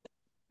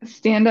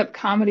 stand-up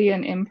comedy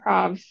and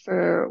improv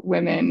for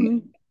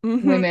women Hmm.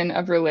 Hmm. women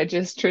of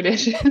religious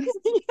traditions.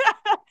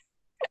 Yeah.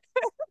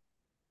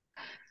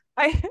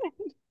 I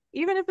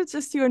even if it's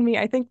just you and me,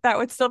 I think that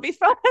would still be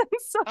fun.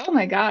 So Oh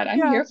my God, I'm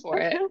yeah. here for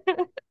it.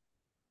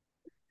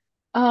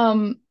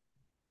 Um,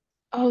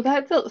 oh,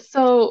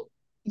 so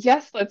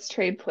yes, let's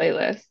trade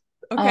playlists.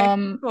 Okay,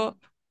 Um, cool.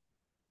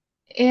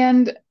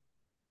 and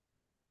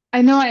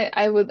I know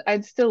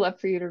I'd still love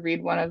for you to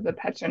read one of the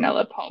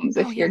Petronella poems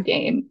Oh if you're yeah.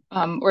 game.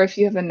 Or if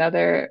you have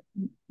another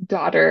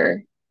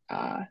daughter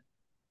uh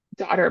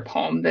daughter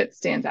poem that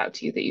stands out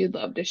to you that you'd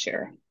love to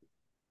share.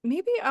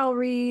 Maybe I'll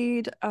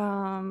read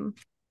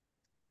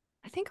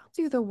I think I'll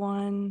do the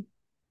one.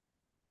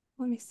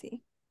 Let me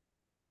see.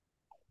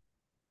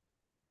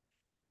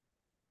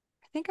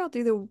 I think I'll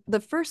do the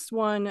first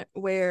one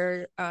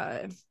where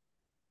it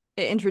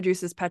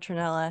introduces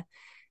Petronella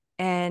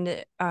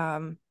and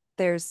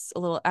there's a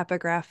little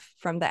epigraph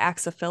from the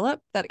Acts of Philip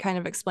that kind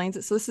of explains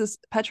it. So this is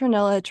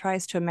Petronella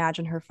tries to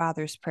imagine her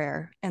father's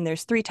prayer, and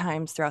there's three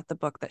times throughout the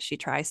book that she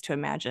tries to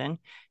imagine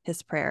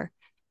his prayer.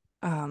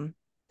 Um,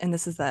 and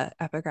this is the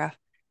epigraph.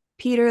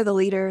 Peter, the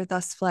leader,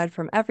 thus fled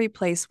from every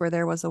place where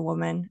there was a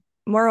woman.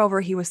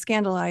 Moreover, he was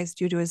scandalized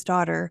due to his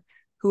daughter,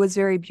 who was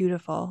very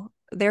beautiful.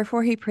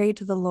 Therefore, he prayed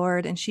to the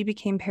Lord, and she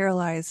became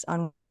paralyzed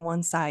on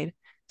one side,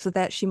 so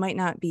that she might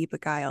not be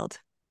beguiled.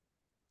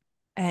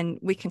 And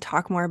we can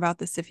talk more about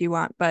this if you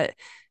want. But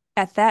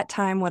at that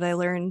time, what I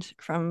learned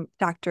from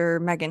Dr.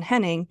 Megan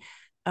Henning,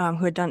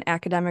 who had done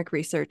academic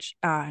research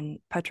on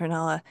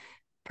Petronella,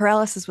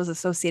 paralysis was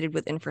associated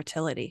with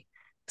infertility.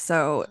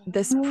 So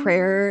this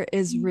prayer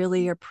is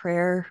really a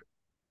prayer,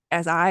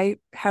 as I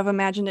have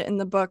imagined it in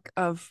the book,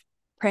 of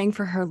praying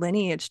for her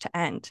lineage to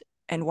end.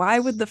 And why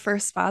would the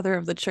first father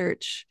of the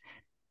church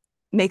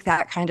make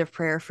that kind of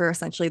prayer for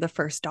essentially the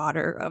first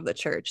daughter of the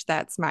church?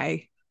 That's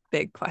my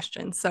big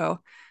question.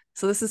 So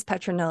this is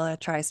Petronilla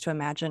tries to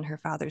imagine her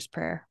father's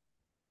prayer.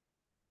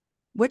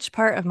 Which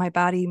part of my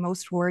body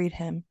most worried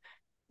him?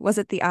 Was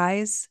it the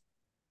eyes,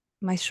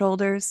 my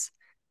shoulders,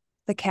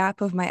 the cap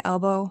of my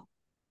elbow?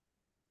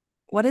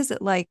 What is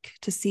it like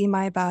to see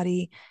my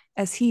body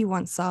as he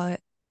once saw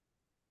it,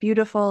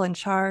 beautiful and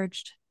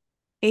charged,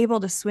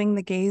 able to swing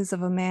the gaze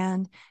of a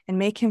man and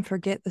make him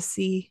forget the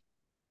sea,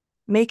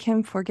 make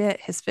him forget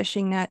his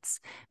fishing nets,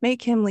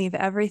 make him leave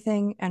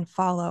everything and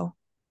follow?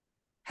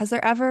 Has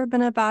there ever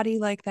been a body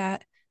like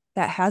that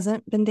that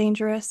hasn't been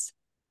dangerous?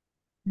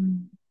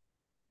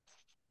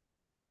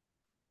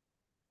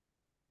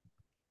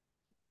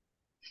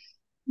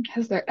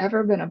 Has there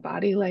ever been a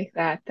body like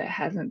that that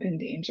hasn't been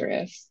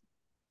dangerous?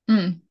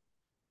 Mm.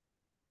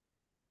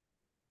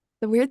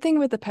 The weird thing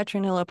with the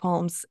Petronilla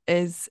poems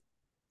is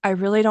I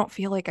really don't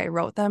feel like I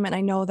wrote them. And I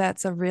know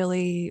that's a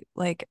really,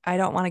 like, I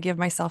don't want to give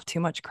myself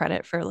too much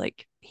credit for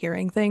like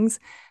hearing things,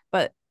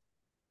 but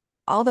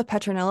all the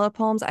Petronilla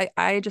poems,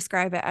 I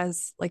describe it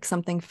as like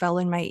something fell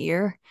in my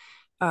ear.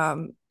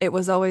 It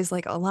was always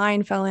like a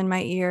line fell in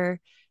my ear.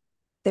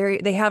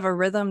 They have a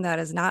rhythm that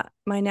is not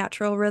my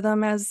natural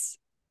rhythm as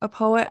a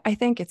poet. I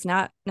think it's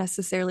not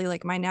necessarily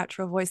like my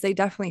natural voice. They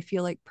definitely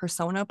feel like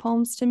persona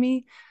poems to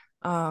me.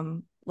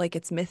 Like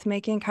it's myth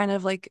making, kind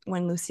of like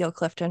when Lucille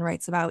Clifton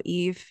writes about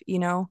Eve, you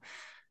know.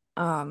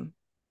 Um,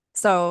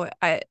 so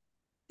I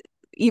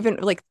even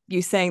like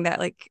you saying that,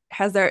 like,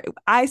 has there,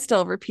 I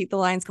still repeat the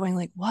lines going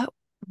like,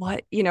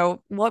 what, you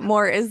know, what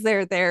more is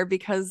there?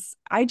 Because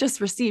I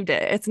just received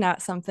it. It's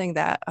not something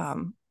that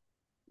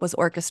was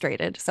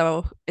orchestrated.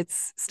 So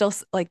it's still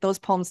like those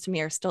poems to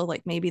me are still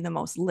like maybe the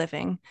most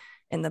living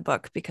in the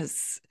book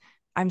because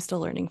I'm still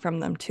learning from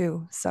them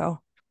too. So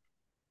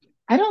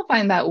I don't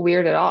find that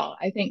weird at all.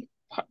 I think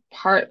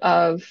part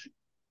of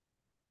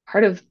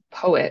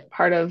poet,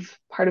 part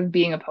of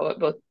being a poet,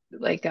 both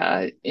like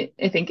I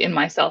think in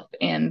myself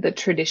and the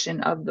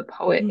tradition of the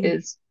poet mm,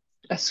 is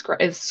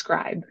is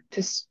scribe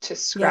to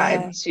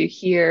scribe yeah. to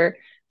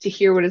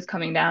hear what is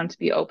coming down, to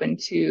be open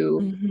to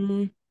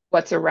Mm-hmm.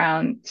 what's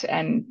around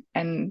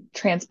and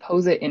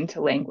transpose it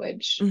into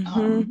language,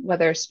 Mm-hmm.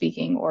 whether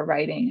speaking or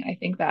writing. I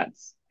think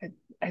that's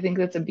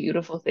a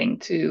beautiful thing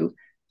to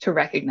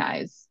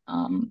recognize,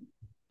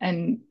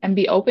 and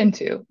be open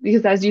to,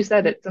 because as you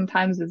said, Mm-hmm. it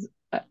sometimes is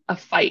a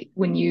fight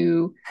when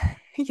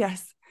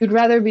Yes. you'd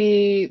rather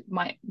be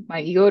my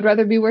ego would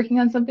rather be working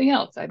on something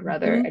else.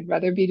 Mm-hmm. I'd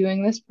rather be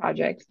doing this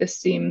project. This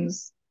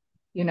seems,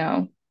 you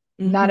know,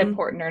 not Mm-hmm.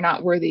 important or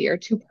not worthy or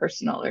too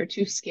personal or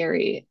too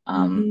scary.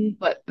 Mm-hmm.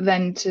 But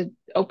then to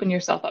open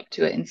yourself up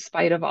to it in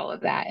spite of all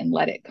of that and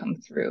let it come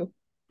through,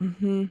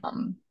 Mm-hmm.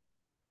 um,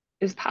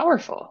 is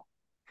powerful.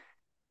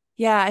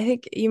 Yeah, I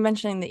think you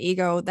mentioning the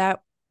ego, that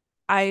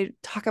I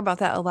talk about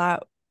that a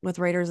lot with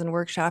writers and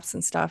workshops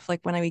and stuff. Like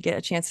when we get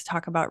a chance to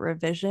talk about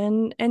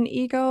revision and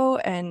ego,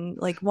 and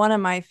like one of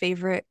my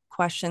favorite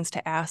questions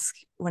to ask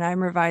when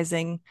I'm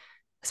revising,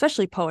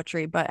 especially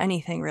poetry, but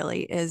anything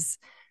really, is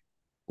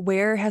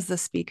where has the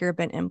speaker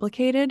been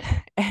implicated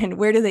and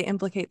where do they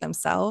implicate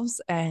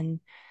themselves and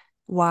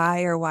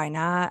why or why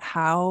not?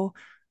 How?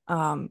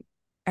 Um,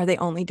 are they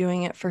only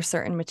doing it for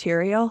certain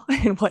material?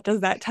 And what does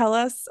that tell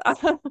us?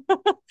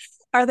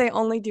 are they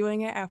only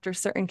doing it after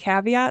certain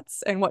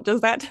caveats? And what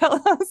does that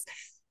tell us?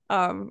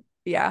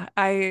 Yeah,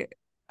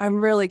 I'm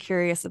really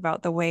curious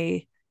about the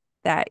way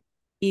that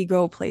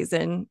ego plays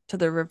into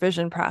the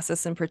revision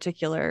process in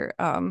particular,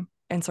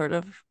 and sort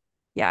of,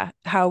 yeah,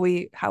 how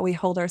we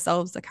hold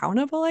ourselves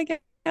accountable, I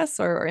guess,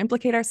 or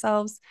implicate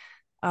ourselves,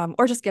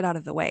 or just get out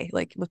of the way.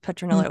 Like with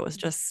Petronilla, it was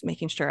Mhm. just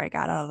making sure I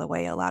got out of the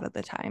way a lot of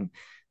the time.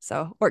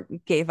 So, or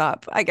gave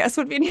up, I guess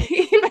would be an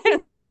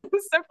even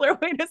simpler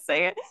way to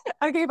say it.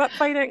 I gave up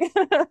fighting.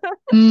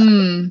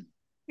 Mm.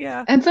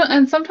 Yeah. And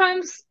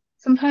sometimes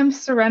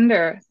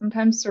surrender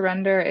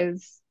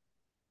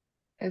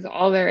is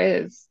all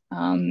there is.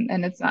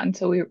 And it's not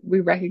until we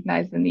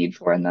recognize the need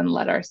for and then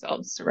let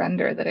ourselves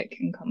surrender that it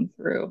can come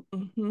through.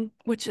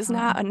 Which is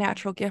not a Um,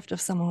 natural gift of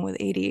someone with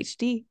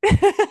ADHD.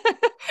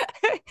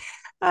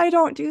 I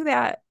don't do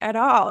that at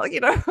all.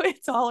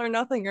 It's all or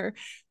nothing or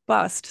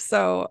bust.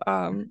 So,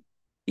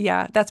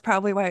 yeah, that's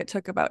probably why it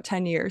took about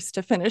 10 years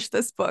to finish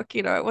this book.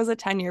 It was a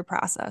 10-year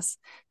process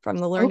from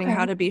the learning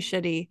how okay. to be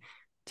shitty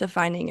to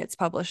finding its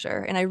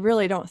publisher. And I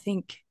really don't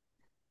think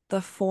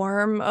the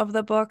form of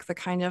the book, the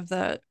kind of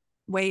the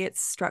way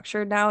it's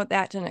structured now,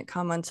 that didn't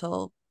come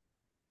until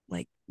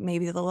like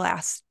maybe the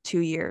last 2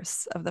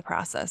 years of the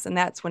process. And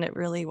that's when it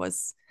really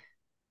was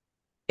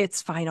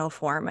its final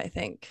form, I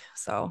think.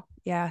 So,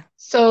 yeah.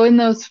 So in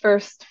those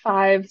first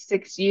 5,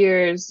 6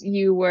 years,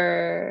 you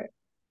were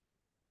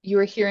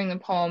hearing the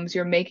poems,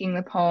 you're making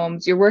the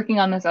poems, you're working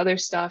on this other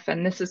stuff,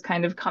 and this is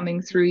kind of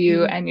coming through you,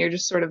 Mm-hmm. and you're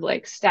just sort of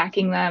like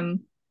stacking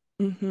them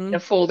Mm-hmm. in a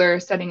folder,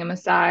 setting them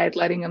aside,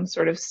 letting them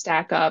sort of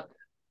stack up.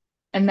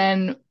 And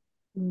then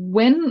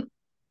when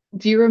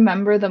do you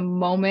remember the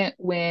moment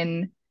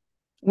when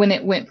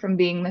it went from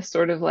being this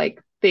sort of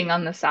like thing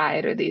on the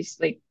side or these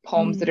like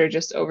poems that Mm. are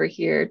just over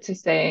here to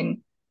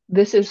saying,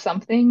 this is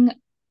something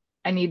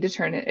I need to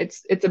turn it,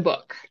 it's a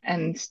book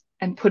and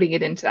putting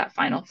it into that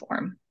final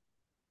form.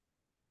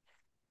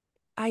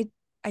 I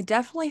I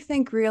definitely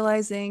think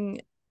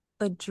realizing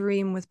the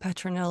dream with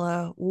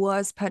Petronilla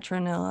was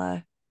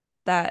Petronilla,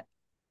 that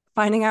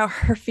finding out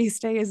her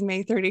feast day is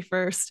May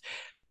 31st.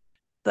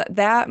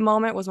 That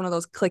moment was one of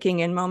those clicking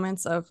in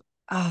moments of,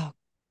 oh,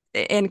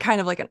 and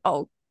kind of like an,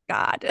 oh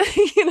God,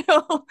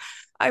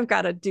 I've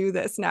got to do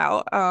this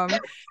now.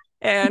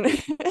 And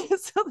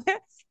so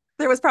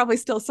there was probably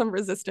still some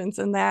resistance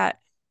in that.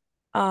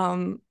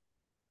 Um,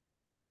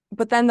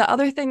 but then the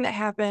other thing that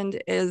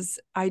happened is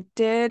I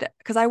did,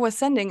 because I was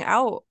sending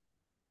out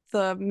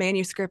the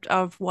manuscript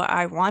of what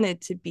I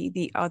wanted to be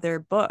the other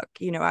book.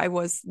 I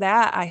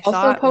Also a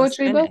thought was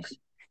poetry book? finished.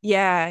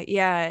 Yeah,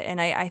 yeah.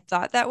 And I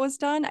thought that was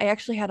done. I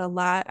actually had a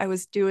lot. I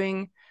was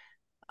doing,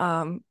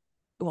 um,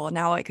 well,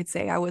 now I could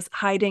say I was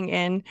hiding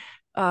in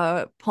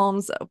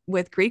poems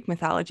with Greek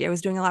mythology. I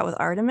was doing a lot with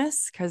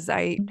Artemis because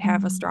I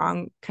have a Mhm.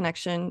 strong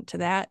connection to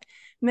that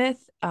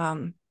myth.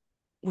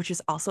 Which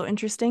is also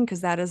interesting because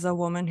that is a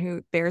woman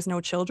who bears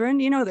no children.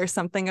 There's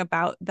something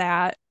about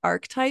that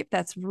archetype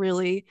that's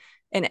really,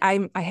 and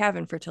I have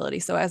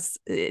infertility, so as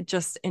it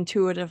just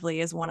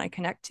intuitively is one I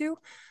connect to.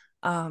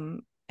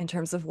 In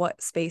terms of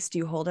what space do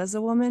you hold as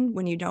a woman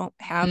when you don't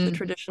have the Mm.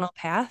 traditional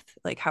path?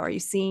 Like, how are you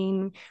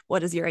seen? What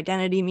does your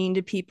identity mean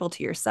to people,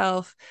 to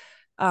yourself?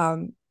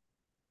 Um,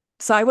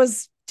 so I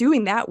was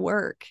doing that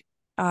work,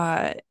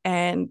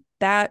 and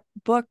that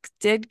book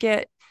did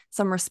get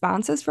some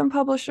responses from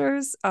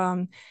publishers.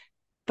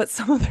 But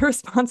some of the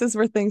responses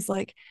were things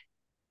like,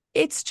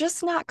 it's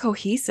just not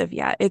cohesive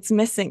yet. It's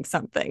missing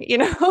something,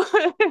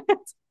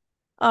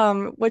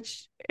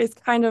 which is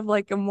kind of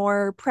like a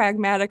more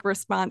pragmatic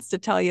response to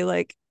tell you,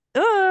 like,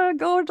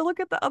 go to look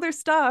at the other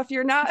stuff.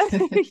 You're not,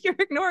 you're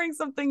ignoring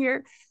something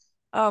here.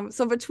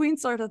 So between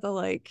sort of the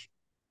like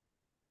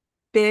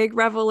big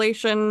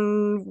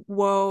revelation,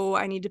 whoa,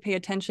 I need to pay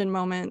attention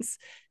moments,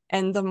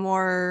 and the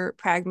more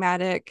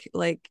pragmatic,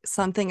 like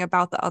something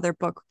about the other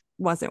book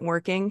wasn't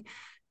working.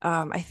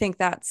 I think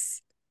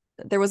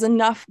there was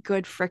enough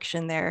good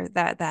friction there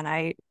that then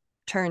I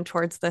turned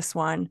towards this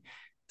one,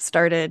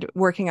 started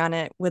working on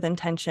it with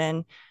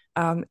intention,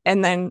 and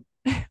then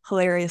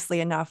hilariously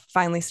enough,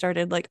 finally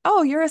started like,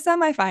 oh, you're a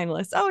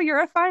semifinalist. Oh,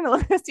 you're a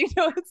finalist.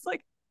 It's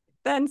like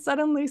then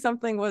suddenly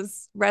something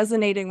was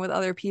resonating with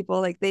other people.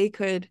 Like they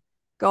could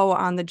go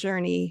on the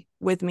journey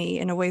with me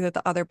in a way that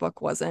the other book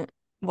wasn't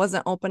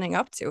opening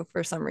up to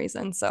for some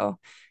reason. So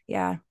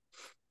yeah.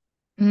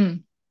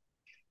 Mm.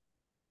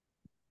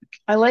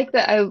 I like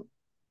that.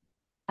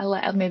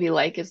 Maybe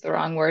like is the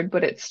wrong word,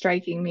 but it's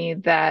striking me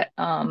that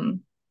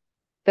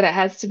that it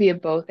has to be a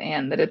both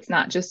and that it's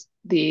not just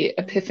the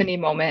epiphany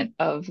moment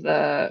of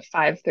the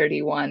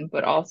 531,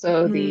 but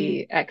also Mm-hmm.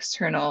 the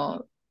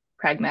external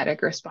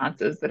pragmatic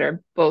responses that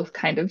are both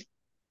kind of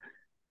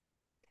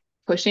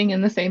pushing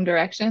in the same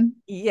direction.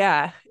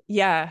 Yeah,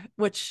 yeah,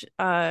 which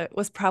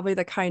was probably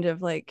the kind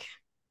of like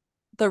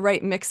the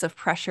right mix of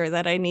pressure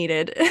that I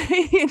needed,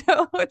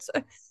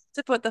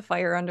 to put the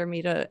fire under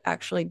me to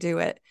actually do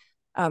it.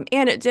 And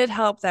it did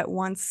help that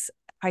once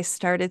I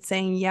started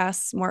saying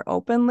yes more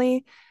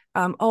openly.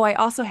 Oh, I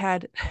also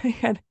had I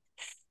had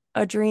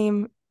a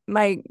dream.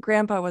 My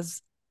grandpa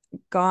was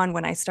gone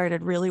when I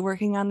started really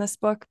working on this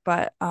book,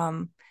 but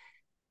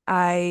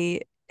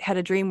I had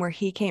a dream where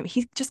he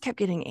just kept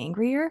getting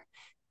angrier.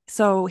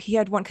 So he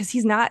had one because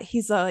he's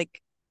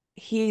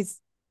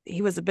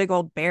he was a big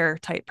old bear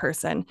type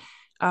person.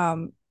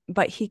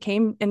 But he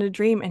came in a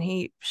dream and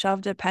he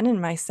shoved a pen in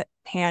my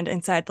hand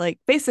and said, like,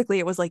 basically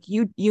it was like,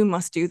 you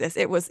must do this.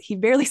 It was, he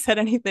barely said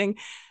anything,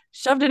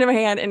 shoved it in my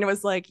hand, and it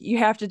was like, you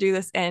have to do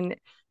this. And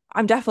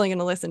I'm definitely going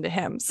to listen to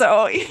him.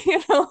 So,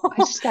 I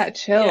just got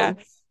yeah,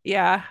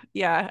 chills.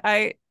 yeah.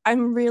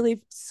 I'm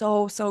really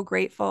so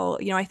grateful.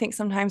 I think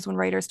sometimes when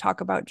writers talk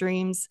about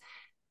dreams,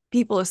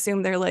 people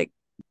assume they're like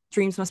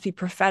dreams must be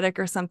prophetic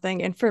or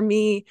something. And for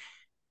me,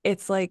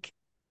 it's like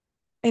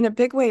in a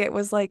big way, it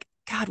was like,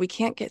 God, we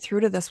can't get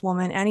through to this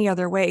woman any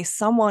other way.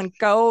 Someone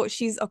go,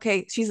 she's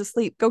okay, she's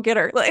asleep. Go get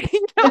her. Like,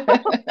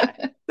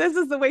 this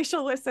is the way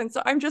she'll listen.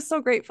 So I'm just so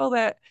grateful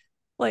that,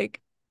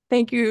 like,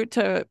 thank you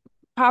to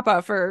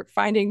Papa for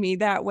finding me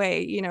that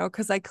way,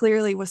 because I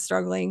clearly was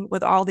struggling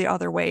with all the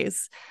other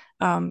ways.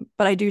 But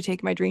I do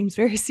take my dreams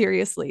very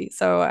seriously.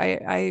 So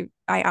I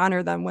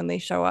honor them when they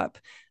show up.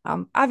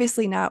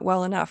 Obviously not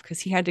well enough because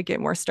he had to get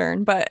more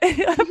stern, but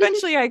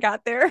eventually I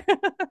got there.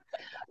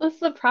 That's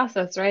the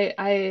process,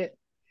 right?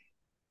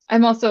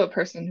 I'm also a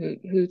person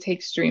who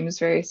takes dreams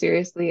very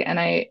seriously, and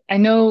I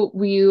know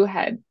you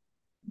had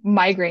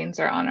migraines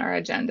are on our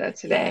agenda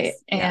today,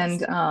 Yes, and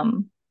yes.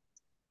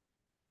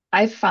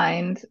 I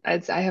find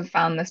as I have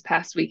found this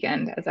past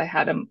weekend as I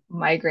had a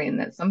migraine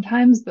that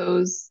sometimes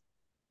those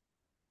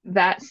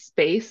that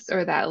space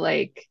or that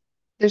like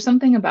there's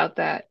something about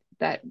that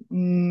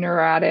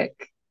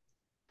neurotic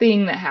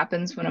thing that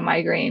happens when a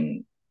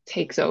migraine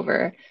takes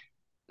over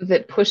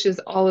that pushes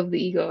all of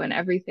the ego and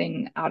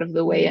everything out of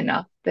the way Mm-hmm.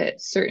 enough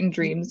that certain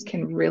dreams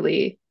can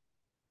really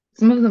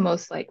some of the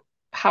most like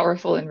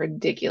powerful and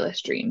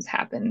ridiculous dreams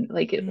happen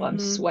like it, I'm Mm-hmm.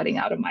 sweating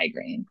out a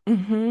migraine.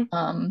 Mm-hmm.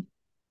 um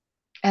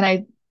and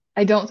I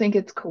don't think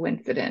it's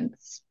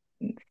coincidence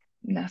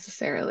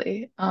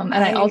necessarily. And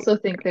I I also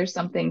think there's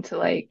something to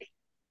like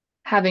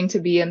having to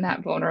be in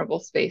that vulnerable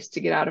space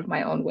to get out of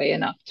my own way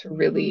enough to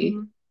really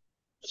mm-hmm.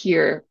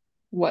 hear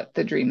what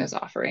the dream is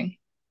offering.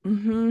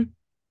 Mm-hmm.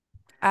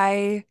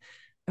 I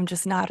am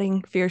just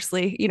nodding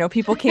fiercely.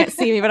 People can't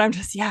see me, but I'm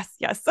just yes.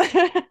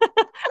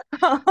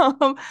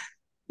 um,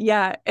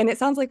 yeah, and it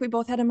sounds like we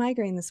both had a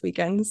migraine this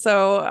weekend.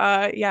 So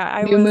yeah,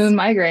 I New moon was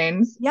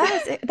migraines.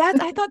 yes, that's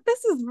I thought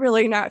this is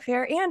really not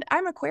fair. And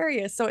I'm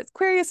Aquarius, so it's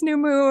Aquarius new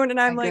moon, and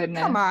I'm My like,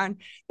 come goodness. on,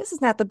 this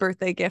is not the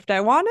birthday gift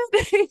I wanted.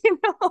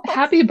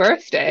 Happy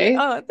birthday.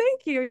 Oh,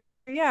 thank you.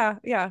 Yeah.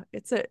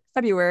 It's a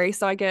February,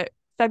 so I get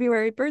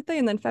February birthday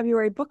and then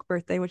February book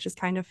birthday, which is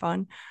kind of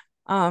fun.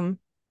 Um,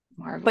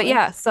 but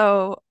yeah, Marvelous.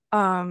 so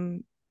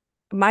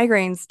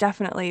migraines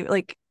definitely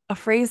like a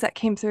phrase that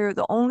came through.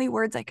 The only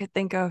words I could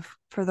think of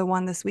for the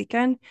one this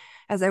weekend,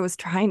 as I was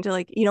trying to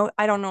like,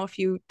 I don't know if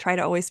you try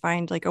to always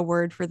find like a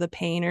word for the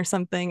pain or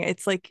something.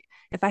 It's like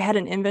if I had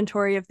an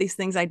inventory of these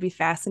things, I'd be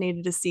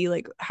fascinated to see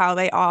like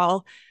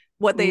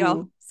what they all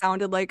Ooh.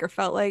 sounded like or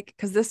felt like.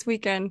 Because this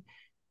weekend,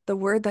 the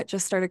word that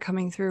just started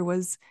coming through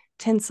was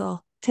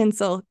tinsel,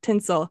 tinsel,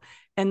 tinsel.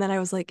 And then I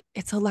was like,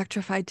 it's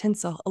electrified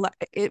tinsel.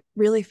 It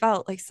really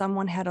felt like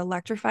someone had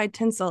electrified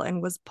tinsel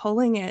and was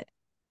pulling it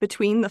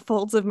between the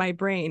folds of my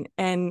brain.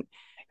 And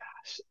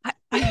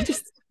I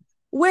just,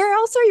 where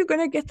else are you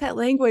going to get that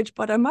language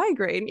but a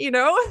migraine, you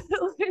know?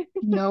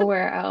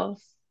 Nowhere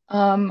else.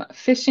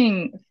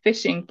 Fishing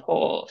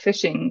pole,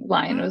 fishing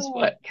line was Oh.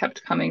 what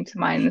kept coming to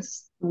mind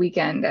this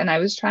weekend, and I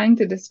was trying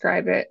to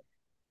describe it.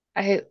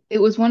 It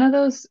was one of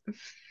those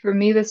for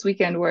me this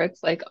weekend where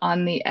it's like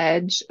on the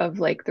edge of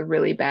like the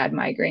really bad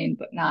migraine,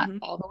 but not Mm-hmm.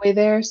 all the way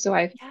there. So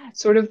I Yes.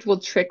 sort of will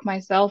trick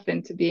myself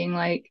into being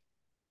like,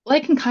 well, I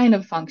can kind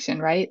of function,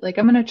 right? Like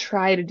I'm gonna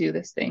try to do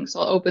this thing. So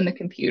I'll open the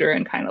computer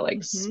and kind of like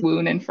Mm-hmm.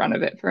 swoon in front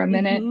of it for a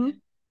minute.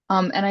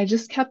 Mm-hmm. And I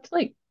just kept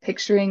like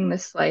picturing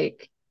this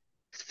like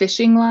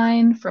fishing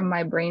line from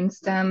my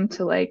brainstem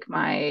to like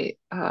my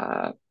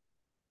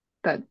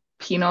that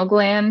pineal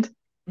gland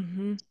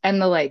Mm-hmm.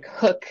 and the like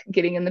hook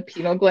getting in the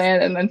pineal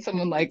gland and then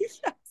someone like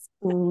Yes.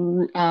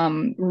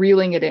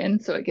 reeling it in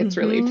so it gets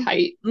really Mm-hmm.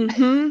 tight.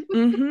 Mm-hmm.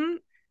 Mm-hmm.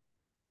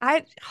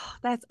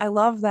 I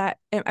love that.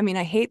 I mean,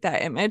 I hate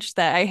that image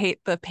that I hate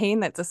the pain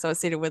that's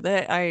associated with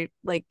it. I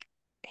like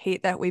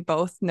hate that we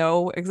both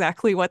know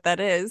exactly what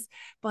that is,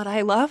 but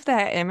I love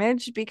that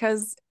image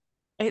because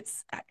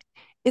it's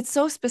it's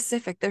so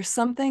specific. There's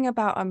something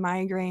about a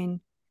migraine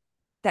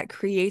that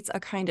creates a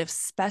kind of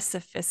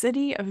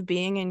specificity of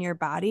being in your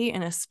body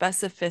and a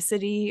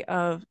specificity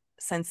of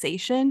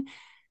sensation.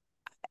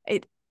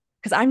 It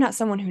because I'm not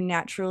someone who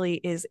naturally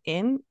is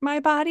in my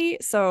body,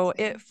 so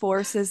it Same.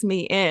 forces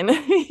me in.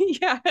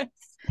 Yeah,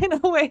 in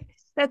a way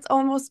that's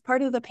almost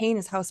part of the pain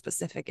is how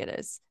specific it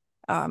is.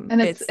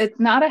 And It's it's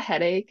not a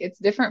headache. It's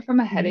different from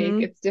a headache.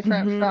 mm-hmm, It's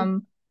different mm-hmm,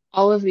 from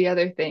all of the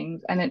other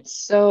things. And it's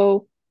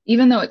so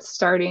even though it's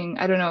starting,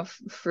 I don't know if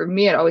for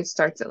me it always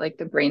starts at like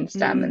the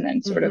brainstem and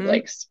then sort of mm-hmm.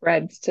 like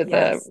spreads to the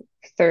Yes.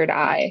 third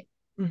eye.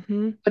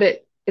 Mm-hmm.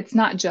 But it's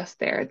not just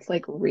there, it's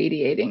like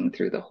radiating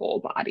through the whole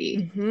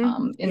body,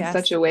 in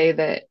such Yes. a way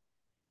that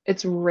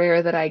it's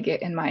rare that I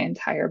get in my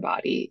entire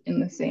body in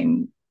the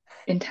same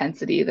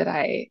intensity that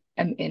I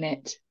am in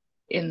it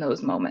in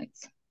those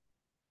moments.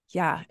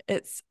 Yeah,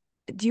 it's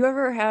do you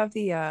ever have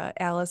the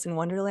Alice in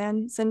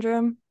Wonderland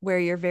syndrome where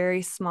you're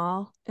very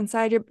small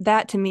inside your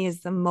that to me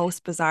is the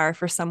most bizarre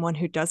for someone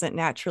who doesn't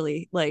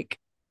naturally like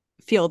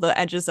feel the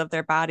edges of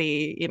their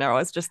body,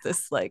 it's just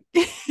this like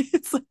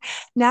it's like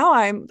now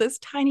I'm this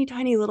tiny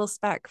tiny little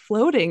speck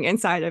floating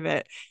inside of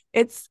it.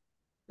 It's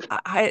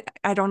I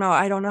don't know.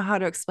 I don't know how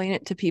to explain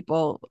it to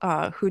people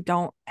who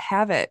don't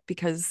have it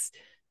because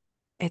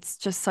it's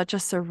just such a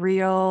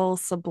surreal,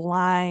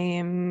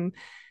 sublime,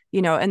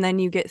 and then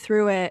you get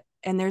through it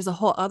and there's a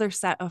whole other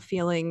set of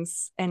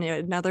feelings and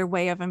another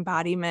way of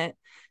embodiment,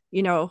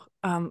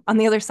 on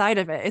the other side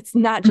of it. It's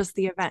not just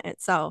the event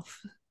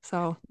itself.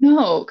 So,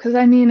 No, because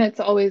I mean, it's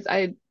always,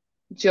 I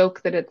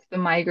joke that it's the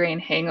migraine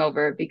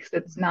hangover because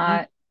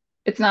mhm,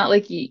 it's not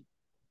like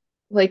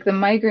like the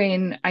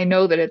migraine, I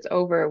know that it's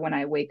over when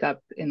I wake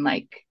up in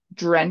like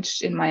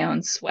drenched in my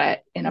own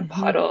sweat in a mhm,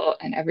 puddle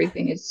and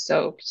everything is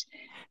soaked.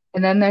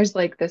 And then there's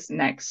like this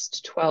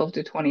next 12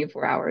 to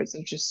 24 hours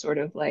of just sort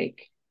of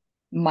like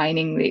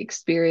mining the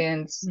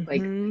experience,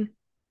 mhm,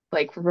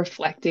 like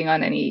reflecting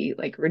on any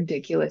like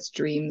ridiculous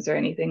dreams or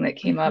anything that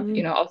came up,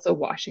 mhm. also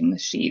washing the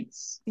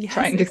sheets, Yes,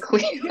 trying to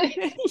clean like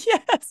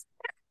yes.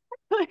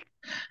 Like,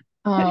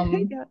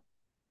 um yeah.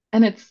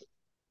 and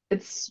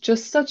it's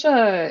just such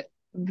a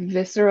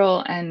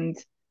visceral and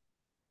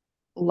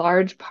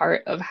large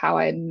part of how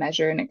I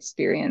measure and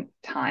experience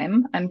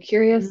time. I'm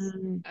curious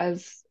Mm,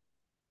 as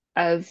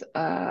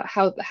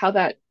how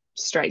that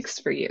strikes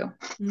for you.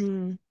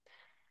 mm.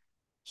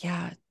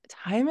 Yeah,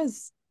 time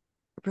is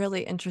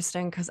really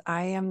interesting because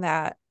I am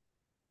that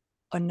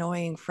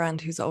annoying friend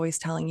who's always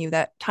telling you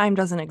that time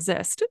doesn't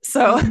exist.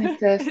 So Doesn't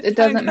exist. It time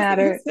doesn't doesn't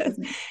matter. It exist.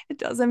 doesn't. It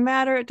doesn't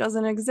matter. It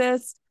doesn't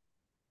exist.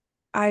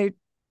 I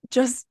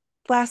just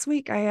last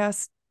week I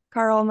asked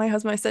Carl, my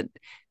husband, I said,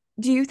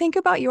 do you think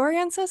about your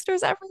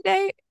ancestors every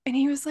day? And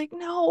he was like,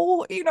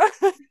 no, but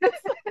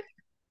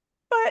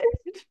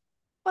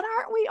but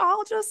aren't we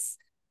all just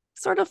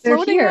sort of They're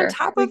floating on here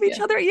top of with each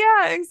you. other?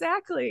 Yeah,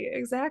 exactly.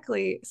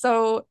 Exactly.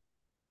 So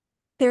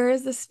there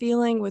is this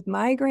feeling with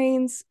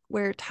migraines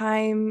where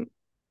time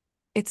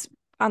it's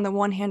on the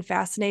one hand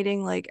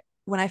fascinating. Like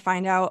when I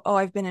find out, oh,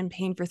 I've been in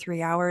pain for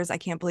 3 hours, I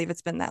can't believe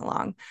it's been that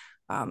long.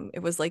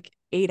 It was like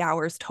 8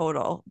 hours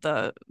total,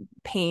 the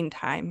pain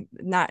time,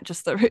 not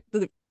just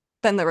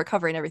then the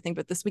recovery and everything,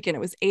 but this weekend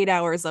it was 8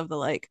 hours of the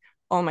like,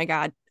 oh my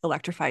God,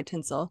 electrified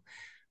tinsel.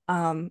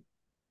 Um,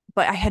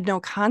 but I had no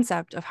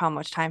concept of how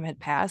much time had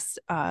passed.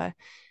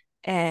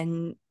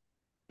 And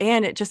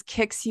it just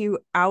kicks you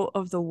out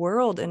of the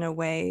world in a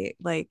way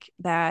like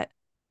that.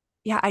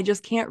 Yeah, I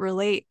just can't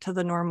relate to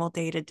the normal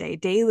day to day.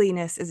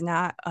 Dailiness is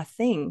not a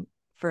thing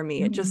for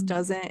me. It just Mm-mm.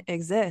 doesn't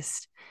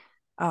exist.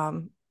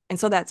 Um, and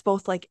so that's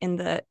both like in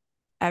the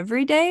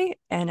everyday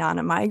and on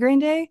a migraine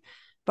day,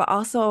 but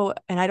also,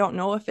 and I don't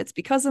know if it's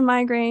because of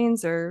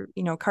migraines or,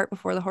 cart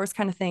before the horse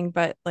kind of thing,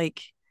 but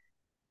like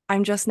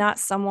I'm just not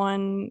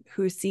someone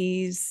who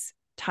sees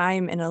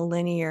time in a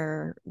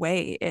linear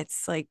way.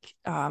 It's like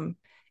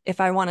if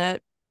I want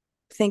to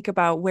think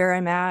about where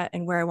I'm at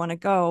and where I want to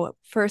go,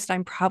 first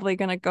I'm probably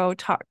going to go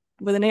talk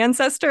with an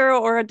ancestor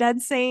or a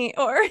dead saint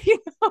or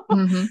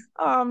Hmm.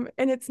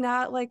 and it's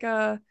not like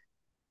a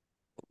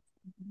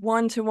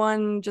one to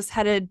one just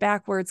headed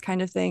backwards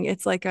kind of thing.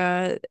 It's like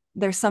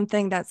there's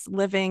something that's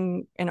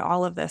living in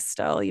all of this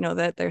still,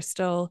 that they're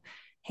still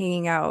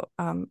hanging out.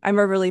 I'm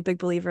a really big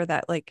believer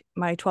that like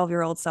my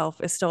 12-year-old self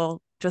is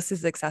still just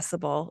as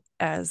accessible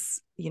as,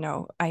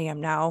 I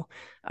am now.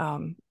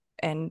 Um,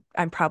 and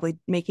I'm probably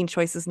making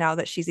choices now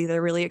that she's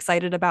either really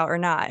excited about or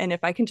not. And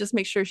if I can just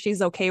make sure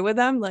she's okay with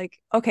them, like,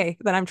 okay,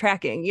 then I'm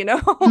tracking.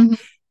 Hmm.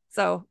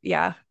 So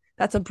yeah,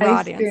 that's a I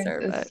broad experience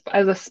answer, but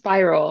as a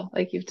spiral,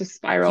 like you have to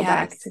spiral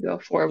back to yes. go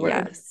forward.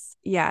 Yes.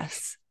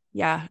 Yes.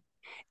 Yeah.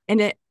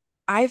 And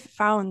I've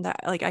found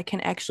that like I can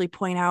actually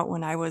point out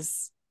when I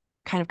was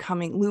kind of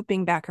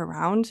looping back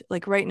around,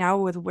 like right now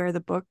with where the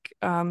book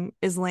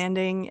is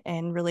landing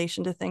in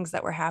relation to things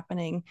that were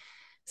happening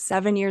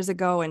 7 years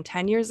ago and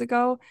 10 years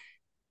ago.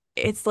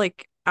 It's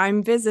like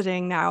I'm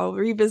visiting now,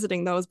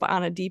 revisiting those, but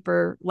on a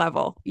deeper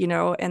level,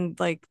 and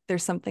like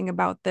there's something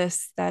about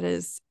this that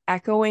is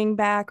echoing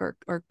back or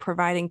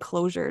providing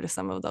closure to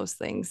some of those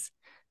things,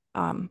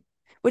 um,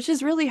 which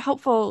is really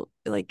helpful.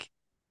 Like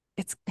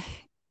it's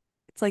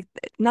it's like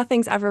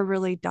nothing's ever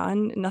really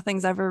done.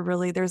 Nothing's ever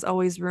really, there's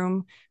always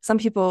room. Some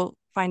people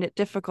find it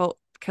difficult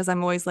because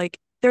I'm always like,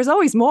 there's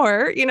always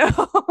more,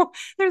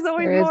 there's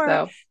always There is more,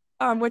 though.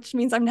 which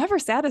means I'm never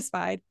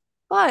satisfied.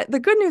 But the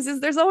good news is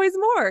there's always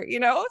more,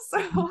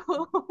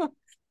 Mhm. so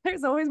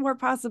there's always more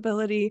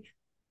possibility,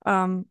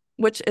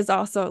 which is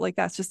also like,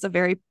 that's just a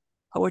very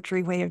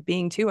poetry way of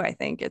being too. I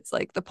think it's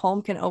like the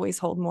poem can always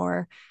hold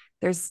more.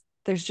 There's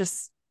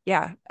just,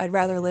 yeah, I'd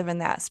rather live in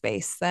that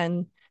space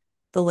than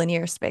the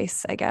linear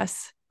space, I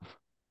guess.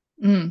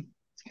 Mm.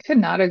 I could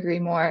not agree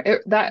more.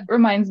 That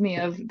reminds me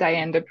of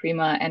Diane de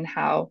Prima and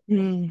how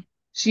Mm,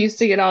 she used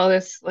to get all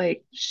this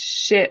like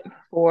shit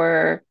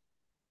for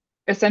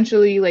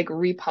essentially like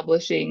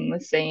republishing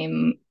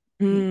the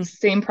mm,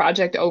 same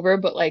project over,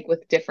 but like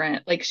with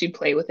different, like she'd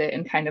play with it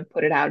and kind of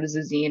put it out as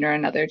a zine or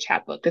another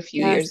chapbook a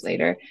few years yes,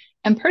 later.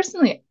 And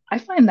personally, I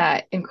find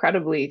that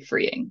incredibly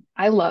freeing.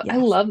 I yes.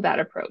 love that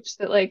approach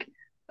that like,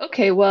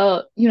 okay,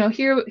 well, you know,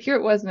 here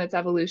it was in its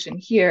evolution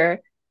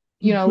here,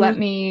 you know,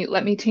 Mm-hmm,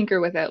 let me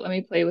tinker with it, let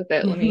me play with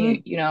it, let me,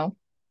 mm-hmm, you know,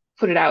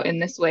 put it out in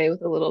this way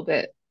with a little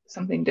bit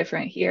something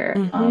different here.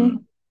 mm-hmm.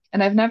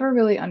 And I've never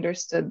really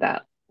understood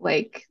that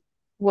like,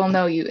 well,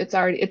 no, it's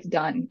already, it's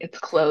done. It's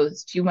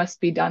closed. You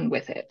must be done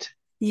with it.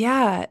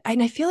 Yeah,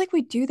 and I feel like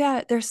we do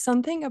that. There's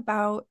something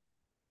about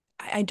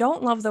I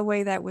don't love the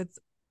way that with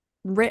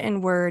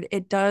written word,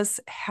 it does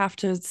have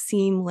to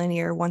seem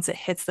linear once it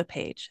hits the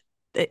page.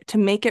 To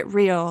make it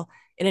real,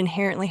 it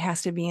inherently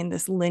has to be in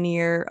this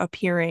linear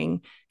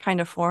appearing kind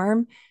of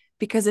form.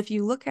 Because if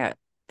you look at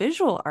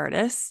visual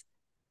artists,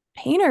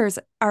 painters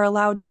are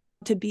allowed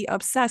to be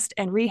obsessed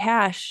and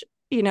rehash,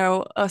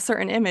 a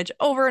certain image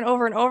over and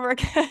over and over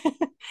again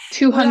without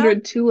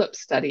 200 tulip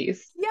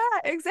studies. yeah,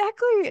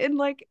 exactly.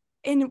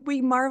 And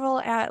we marvel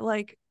at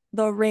like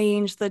the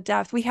range, the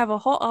depth. We have a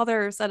whole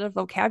other set of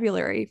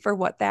vocabulary for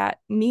what that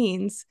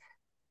means.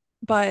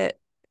 But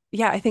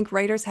yeah, I think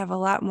writers have a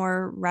lot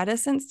more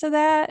reticence to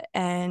that.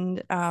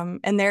 And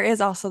there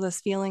is also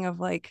this feeling of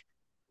like,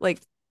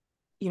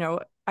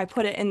 I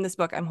put it in this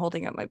book. I'm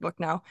holding up my book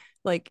now.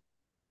 Like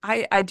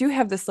I do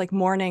have this like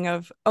morning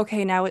of,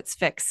 okay, now it's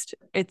fixed.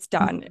 It's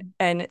done. Mhm.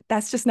 And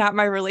that's just not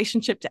my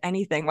relationship to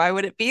anything. Why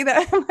would it be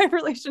that my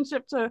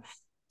relationship to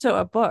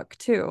a book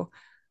too?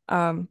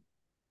 Um,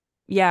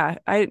 yeah,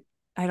 I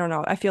don't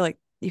know. I feel like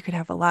you could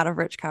have a lot of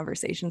rich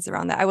conversations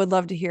around that. I would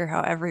love to hear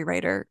how every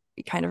writer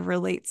kind of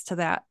relates to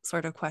that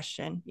sort of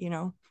question.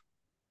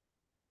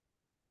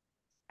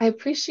 I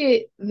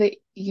appreciate that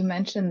you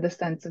mentioned the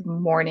sense of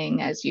mourning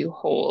Mhm. as you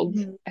hold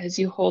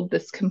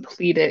this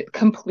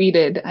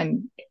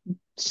I'm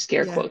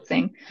scare Yeah.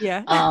 quoting,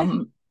 Yeah.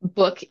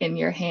 book in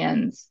your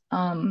hands.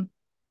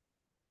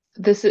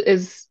 This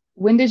is,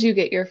 when did you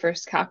get your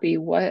first copy?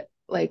 What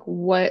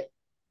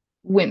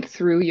went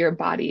through your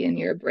body and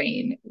your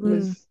brain? Mm.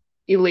 Was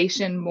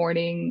elation,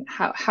 mourning?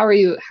 How are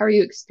you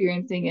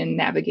experiencing and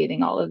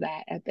navigating all of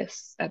that at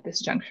this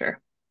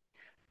juncture?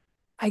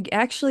 I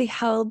actually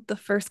held the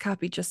first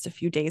copy just a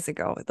few days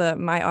ago. The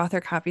my author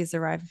copies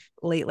arrived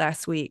late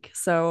last week.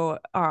 So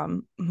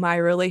my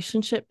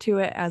relationship to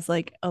it as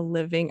like a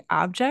living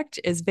object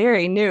is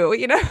very new.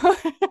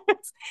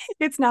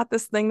 It's not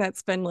this thing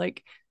that's been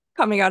like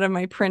coming out of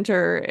my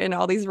printer in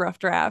all these rough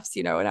drafts.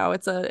 Now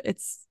it's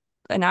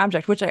an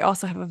object, which I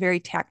also have a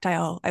very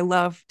tactile. I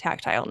love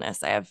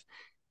tactileness. I have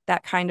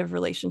that kind of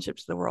relationship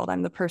to the world.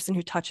 I'm the person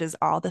who touches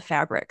all the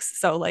fabrics.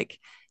 So like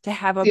to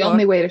have a The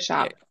only book way to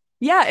shop.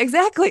 yeah,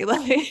 exactly.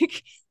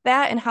 Like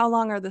that and how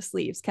long are the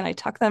sleeves? Can I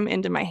tuck them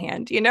into my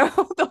hand?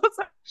 Those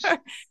are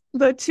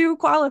the two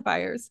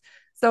qualifiers.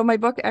 So my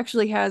book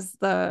actually has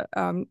the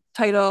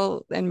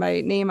title and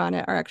my name on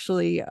it are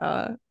actually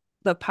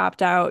the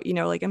popped out,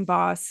 like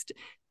embossed,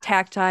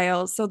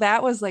 tactile. So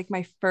that was like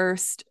my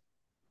first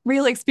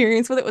real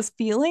experience with it was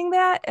feeling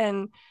that.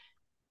 And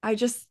I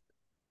just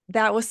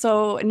that was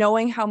so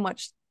knowing how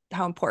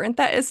important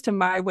that is to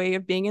my way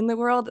of being in the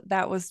world,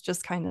 that was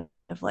just kind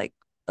of like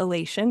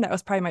elation. That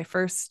was probably my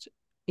first,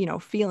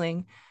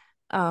 feeling.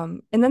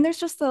 And then there's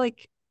just the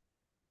like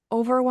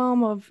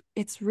overwhelm of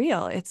it's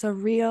real. It's a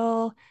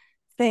real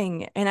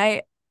thing. And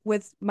I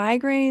with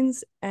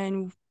migraines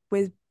and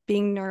with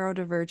being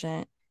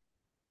neurodivergent,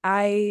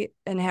 I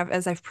and have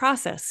as I've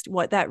processed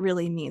what that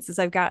really means, as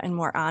I've gotten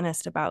more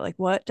honest about like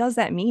what does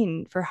that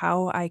mean for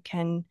how I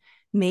can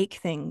make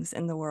things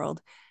in the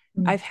world.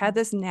 I've had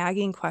this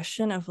nagging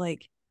question of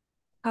like,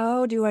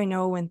 how do I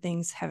know when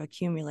things have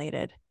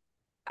accumulated?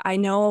 I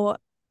know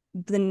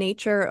the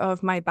nature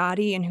of my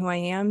body and who I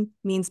am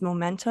means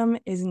momentum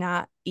is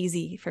not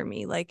easy for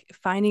me. Like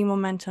finding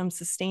momentum,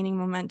 sustaining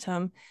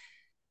momentum.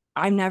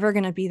 I'm never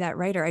going to be that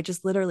writer. I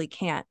just literally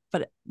can't.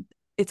 But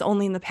it's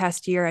only in the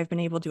past year I've been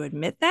able to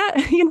admit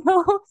that, you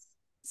know?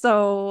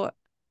 So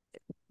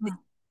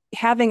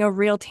having a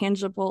real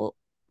tangible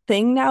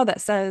thing now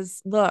that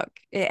says, look,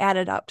 it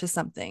added up to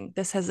something.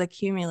 This has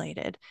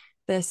accumulated.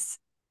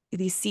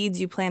 These seeds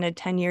you planted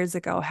 10 years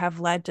ago have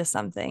led to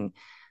something.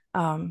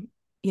 Um,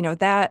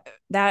 that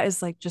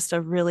is like just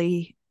a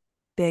really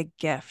big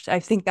gift. I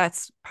think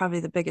that's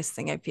probably the biggest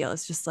thing I feel.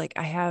 It's just like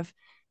I have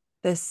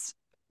this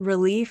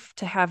relief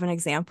to have an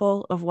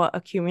example of what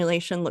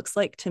accumulation looks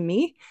like to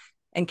me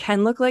and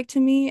can look like to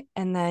me.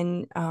 And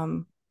then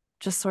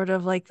just sort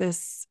of like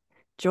this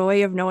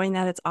joy of knowing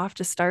that it's off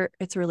to start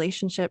its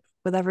relationship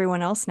with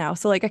everyone else now.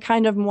 So like I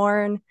kind of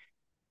mourn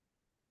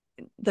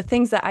the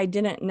things that I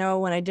didn't know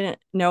when I didn't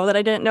know that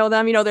I didn't know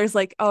them. There's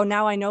like, oh,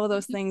 now I know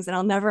those things and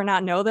I'll never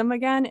not know them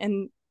again.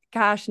 And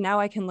gosh, now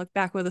I can look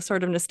back with a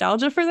sort of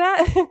nostalgia for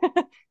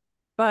that.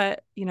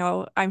 But,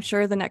 I'm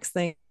sure the next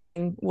thing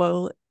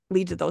will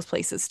lead to those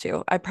places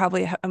too. I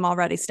probably am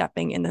already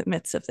stepping in the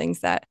midst of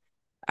things that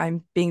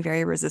I'm being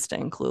very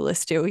resistant and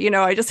clueless to.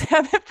 I just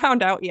haven't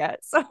found out yet.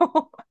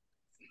 So,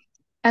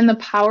 And the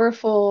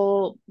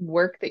powerful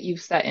work that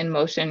you've set in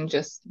motion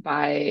just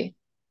by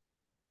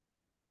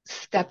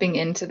stepping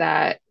into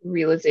that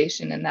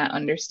realization and that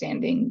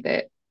understanding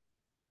that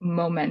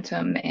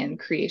momentum and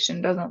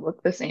creation doesn't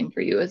look the same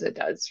for you as it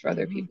does for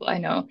other mhm, people. I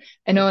know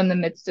in the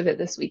midst of it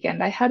this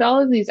weekend, I had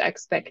all of these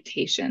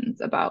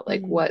expectations about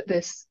like mm, what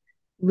this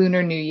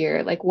Lunar New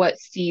Year, like what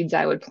seeds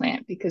I would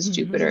plant because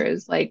Jupiter mhm,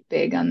 is like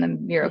big on the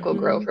Miracle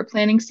Grow mhm, for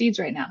planting seeds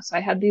right now. So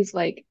I had these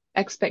like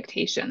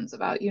expectations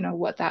about,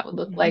 what that would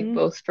look like mhm,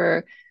 both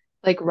for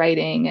like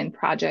writing and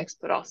projects,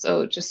 but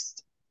also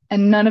just,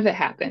 and none of it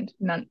happened.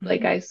 None,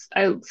 like mhm, I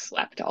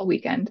slept all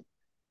weekend.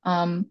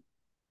 Um,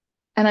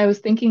 and I was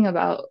thinking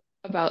about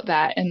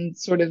that and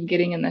sort of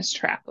getting in this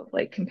trap of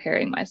like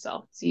comparing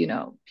myself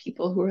to,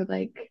 people who are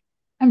like,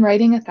 I'm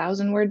writing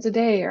 1,000 words a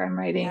day, or I'm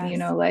writing,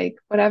 yes, like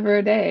whatever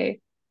a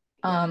day.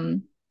 yeah,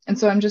 Um, and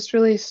so I'm just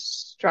really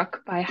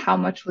struck by how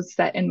much was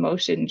set in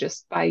motion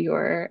just by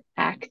your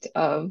act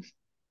of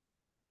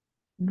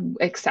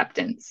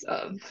acceptance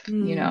of,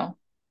 mm,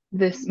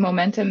 this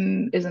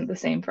momentum isn't the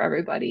same for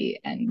everybody,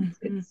 and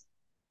mhm,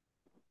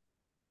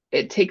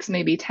 it takes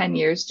maybe 10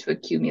 years to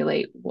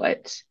accumulate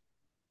what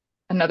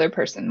another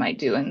person might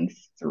do in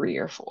 3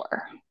 or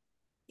 4.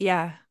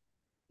 yeah,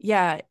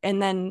 yeah,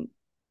 and then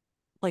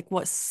like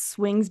what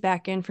swings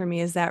back in for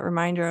me is that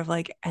reminder of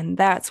like, and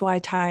that's why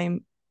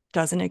time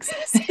doesn't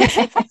exist.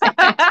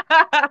 And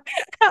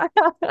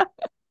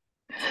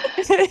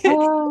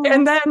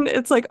Oh, then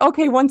it's like,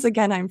 okay, once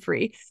again, I'm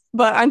free.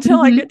 But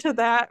until I get mhm. to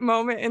that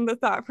moment in the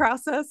thought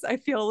process, I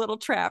feel a little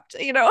trapped.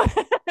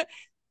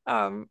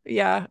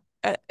 Yeah,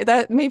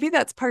 that maybe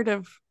that's part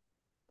of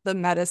the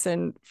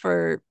medicine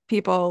for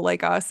people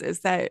like us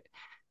is that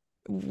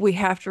we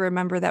have to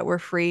remember that we're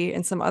free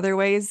in some other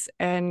ways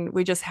and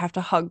we just have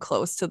to hug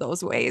close to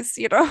those ways.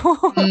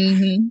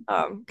 Mhm.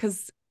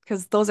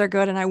 Because those are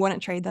good and I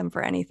wouldn't trade them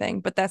for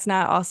anything. But that's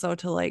not also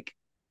to like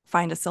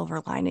find a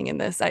silver lining in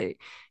this.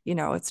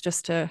 It's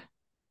just to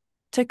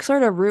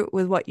sort of root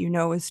with what you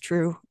know is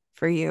true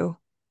for you.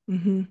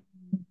 Hmm.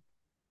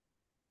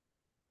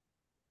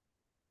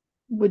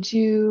 Would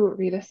you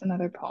read us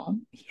another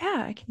poem?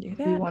 Yeah, I can do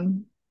Maybe that.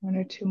 one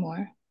or two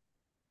more.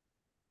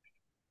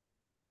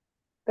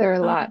 There are a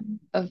lot Um,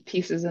 of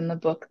pieces in the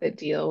book that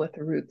deal with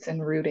roots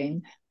and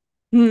rooting.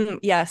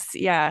 yes,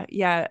 yeah,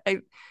 yeah.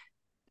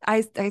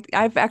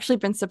 I've actually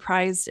been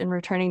surprised in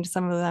returning to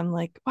some of them,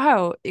 like,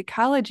 wow,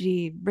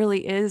 ecology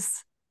really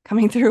is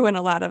coming through in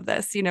a lot of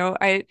this.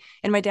 And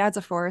my dad's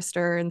a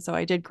forester, and so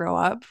I did grow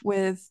up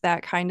with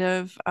that kind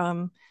of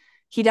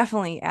he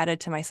definitely added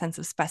to my sense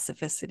of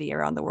specificity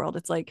around the world.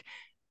 It's like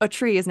a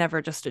tree is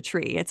never just a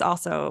tree. It's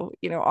also,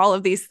 all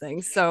of these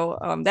things. So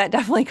that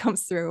definitely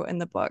comes through in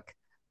the book.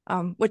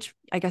 Which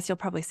I guess you'll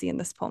probably see in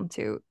this poem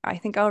too. I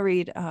think I'll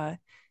read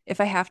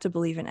If I Have to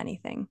Believe in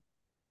Anything.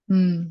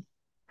 Mm.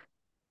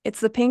 It's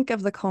the pink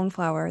of the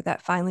coneflower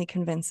that finally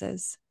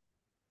convinces.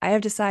 I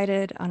have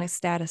decided on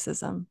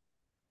ecstaticism.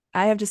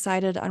 I have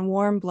decided on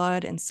warm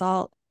blood and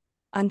salt,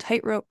 on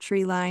tightrope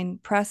tree line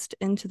pressed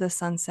into the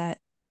sunset,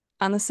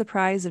 on the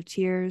surprise of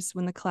tears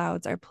when the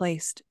clouds are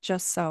placed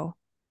just so,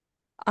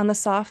 on the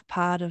soft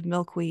pod of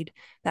milkweed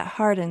that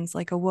hardens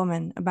like a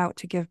woman about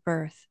to give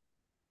birth,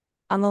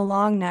 on the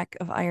long neck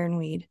of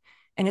ironweed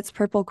and its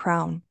purple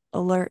crown,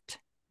 alert,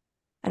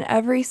 on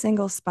every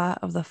single spot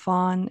of the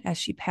fawn as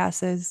she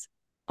passes,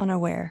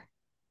 unaware.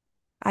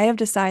 I have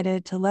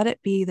decided to let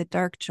it be the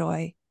dark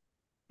joy.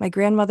 My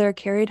grandmother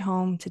carried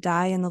home to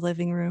die in the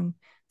living room.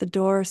 The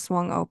door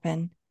swung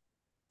open.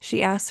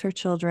 She asked her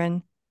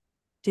children,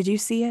 "Did you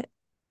see it?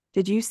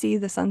 Did you see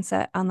the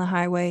sunset on the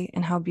highway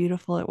and how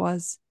beautiful it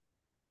was?"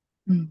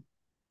 Mm.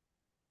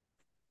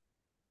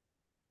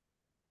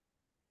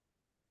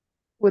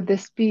 Would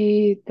this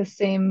be the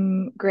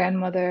same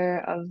grandmother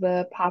of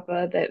the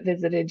papa that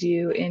visited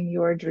you in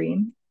your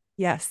dream?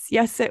 Yes,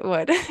 yes, it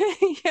would.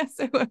 Yes,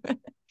 it would.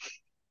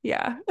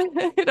 Yeah,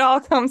 it all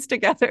comes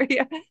together.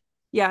 Yeah.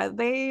 Yeah,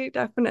 they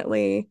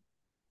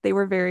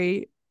were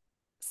very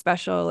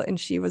special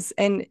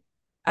and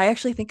I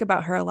actually think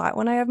about her a lot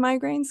when I have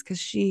migraines because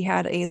she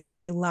had a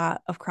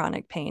lot of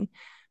chronic pain.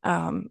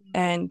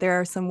 And there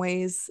are some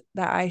ways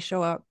that I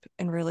show up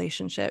in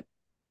relationship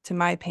to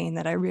my pain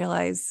that I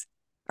realize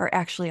are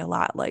actually a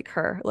lot like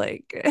her.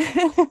 Like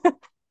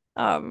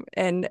and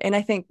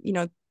I think,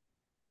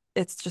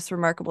 it's just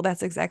remarkable.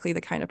 That's exactly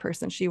the kind of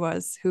person she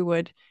was who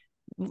would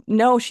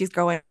know she's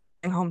going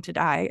home to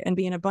die and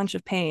be in a bunch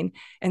of pain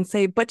and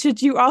say, "But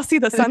did you all see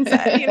the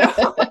sunset?"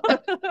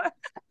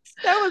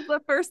 That was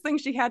the first thing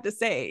she had to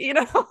say,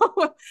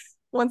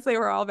 once they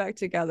were all back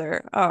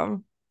together.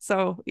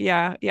 So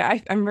yeah,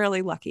 I'm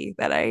really lucky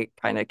that I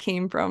kind of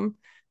came from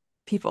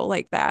people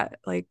like that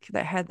I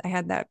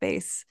had that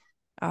base.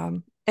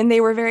 And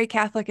they were very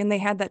Catholic and they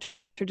had that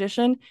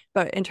tradition,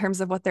 but in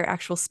terms of what their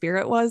actual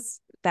spirit was,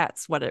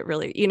 that's what it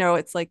really,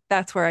 it's like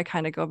that's where I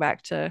kind of go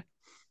back to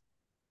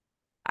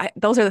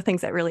those are the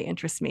things that really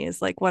interest me,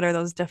 is like, what are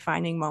those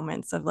defining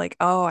moments of like,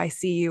 oh, I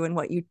see you and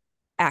what you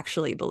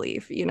actually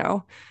believe, you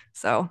know?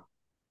 So,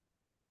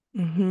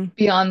 mm-hmm,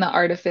 Beyond the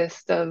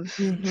artifice of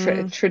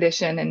mm-hmm,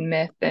 tradition and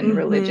myth and mm-hmm,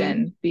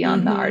 religion,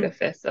 beyond the mm-hmm,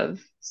 artifice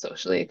of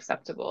socially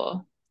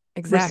acceptable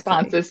exactly.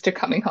 responses to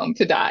coming home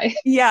to die.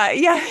 Yeah,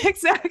 yeah,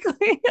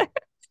 exactly.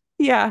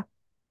 Yeah.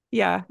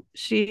 Yeah,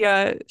 she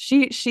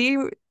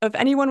if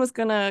anyone was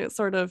gonna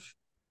sort of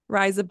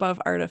rise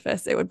above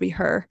artifice, it would be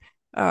her.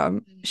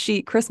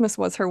 She Christmas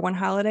was her one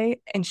holiday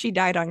and she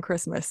died on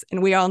Christmas,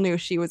 and we all knew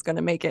she was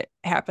gonna make it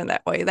happen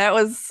that way. That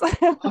was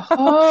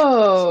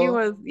she Oh,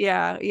 was,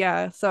 yeah,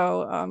 yeah.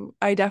 So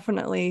I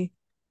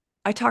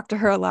talked to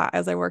her a lot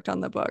as I worked on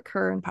the book,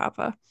 her and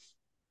Papa.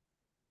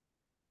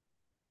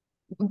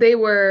 they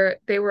were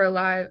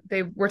alive.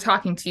 They were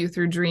talking to you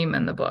through dream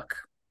in the book.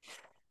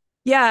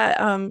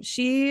 Yeah,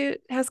 she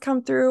has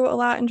come through a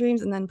lot in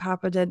dreams, and then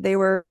Papa did. They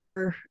were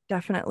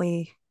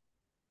definitely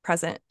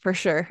present for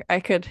sure. I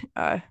could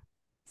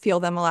feel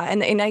them a lot.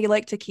 And I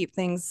like to keep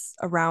things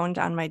around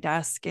on my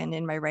desk and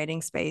in my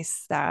writing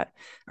space that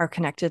are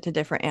connected to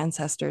different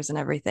ancestors and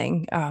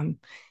everything. And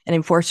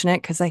I'm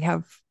fortunate because I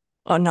have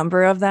a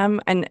number of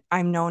them, and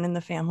I'm known in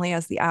the family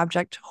as the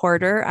object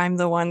hoarder. I'm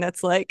the one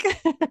that's like,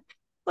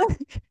 like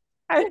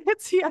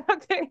it's, yeah,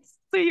 okay,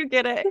 so you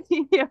get it.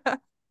 Yeah,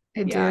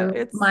 I yeah, do.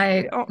 it's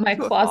My to a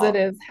closet fault.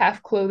 is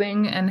half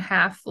clothing and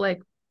half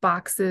like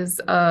boxes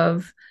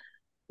of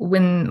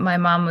when my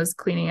mom was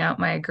cleaning out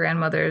my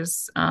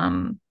grandmother's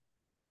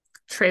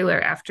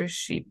trailer after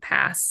she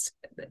passed,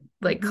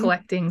 like Mm-hmm.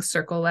 collecting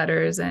circle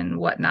letters and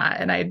whatnot.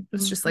 And I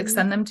was just like, Mm-hmm.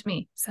 send them to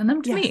me. Send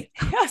them to Yes, me.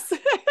 yes.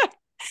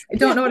 I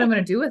don't know what I'm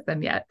going to do with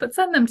them yet, but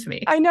send them to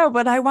me. I know,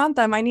 but I want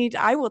them.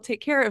 I will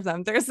take care of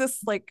them. There's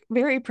this like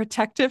very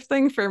protective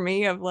thing for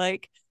me of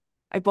like,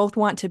 I both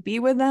want to be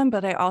with them,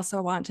 but I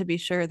also want to be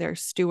sure they're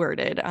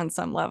stewarded on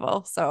some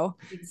level. So,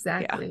 yeah.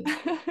 Exactly.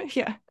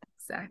 Yeah.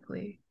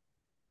 Exactly.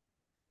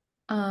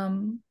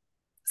 Um,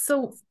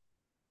 so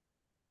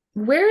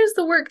where is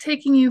the work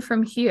taking you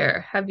from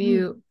here?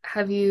 Mm.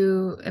 Have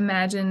you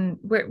imagined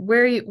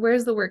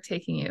where's the work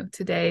taking you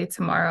today,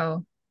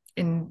 tomorrow,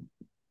 in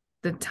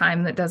the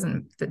time that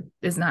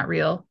is not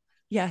real?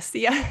 Yes.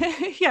 Yeah.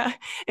 Yeah.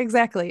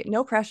 Exactly.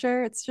 No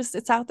pressure.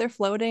 It's out there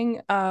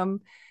floating.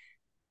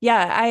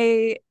 Yeah,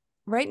 I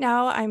right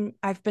now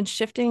I've been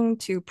shifting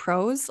to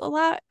prose a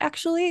lot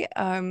actually.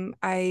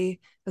 I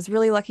was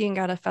really lucky and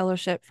got a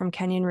fellowship from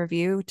Kenyon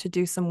Review to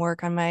do some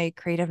work on my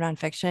creative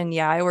nonfiction.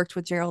 Yeah, I worked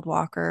with Gerald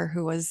Walker,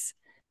 who was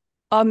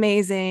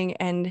amazing,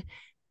 and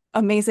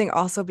amazing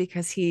also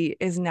because he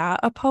is not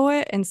a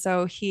poet, and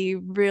so he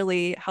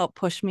really helped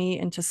push me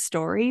into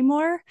story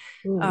more.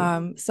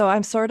 Ooh. So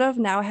I'm sort of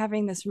now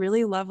having this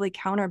really lovely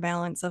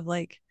counterbalance of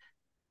like,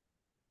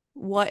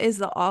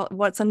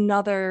 what's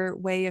another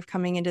way of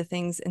coming into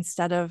things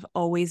instead of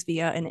always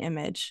via an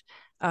image.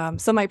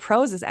 So my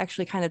prose is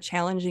actually kind of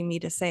challenging me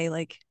to say,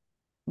 like,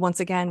 once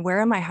again, where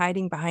am I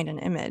hiding behind an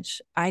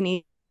image? I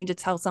need to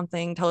tell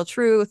something, tell the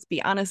truth,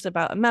 be honest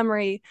about a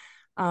memory.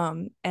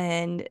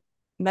 And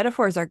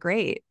metaphors are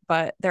great,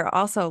 but they're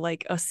also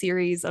like a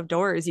series of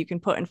doors you can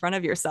put in front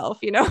of yourself,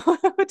 you know,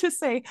 to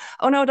say,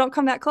 oh no, don't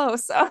come that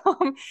close.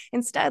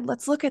 Instead,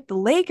 let's look at the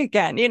lake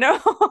again, you know,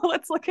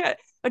 let's look at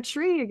a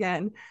tree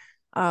again.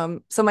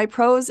 So my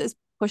prose is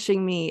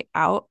pushing me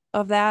out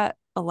of that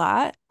a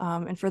lot,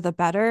 and for the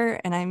better.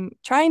 And I'm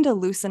trying to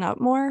loosen up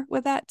more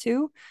with that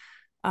too.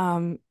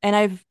 And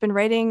I've been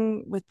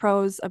writing with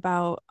prose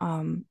about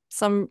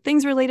some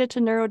things related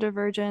to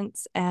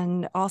neurodivergence,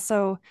 and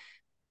also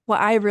what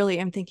I really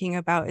am thinking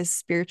about is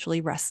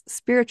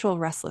spiritual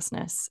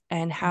restlessness,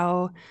 and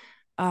how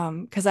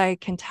because I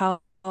can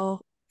tell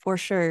for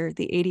sure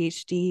the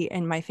ADHD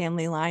in my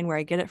family line where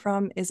I get it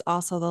from is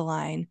also the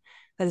line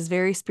that is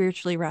very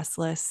spiritually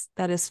restless,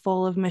 that is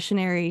full of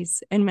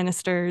missionaries and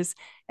ministers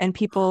and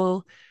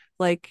people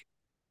like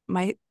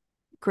my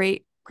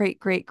great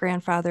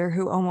grandfather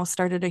who almost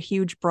started a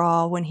huge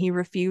brawl when he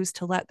refused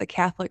to let the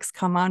Catholics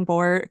come on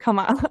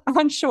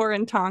shore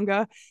in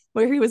Tonga,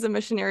 where he was a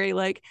missionary.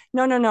 Like,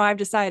 no, no, no, I've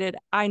decided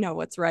I know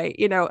what's right.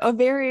 You know, a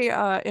very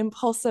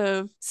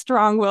impulsive,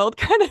 strong willed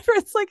kind of,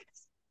 it's like,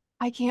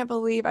 I can't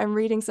believe I'm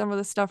reading some of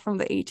the stuff from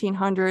the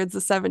 1800s,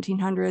 the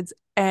 1700s,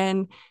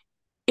 and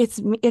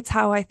it's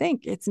how I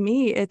think. It's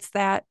me. It's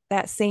that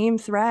same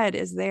thread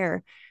is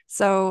there.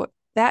 So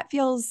that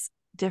feels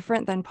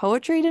different than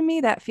poetry to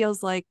me. That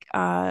feels like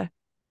a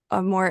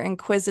more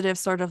inquisitive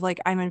sort of like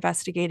I'm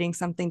investigating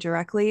something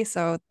directly.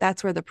 So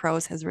that's where the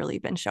prose has really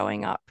been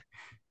showing up.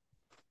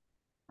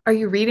 Are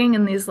you reading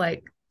in these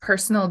like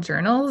personal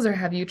journals, or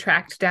have you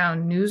tracked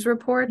down news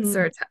reports, Mm.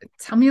 or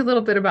tell me a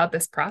little bit about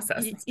this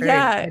process? It's very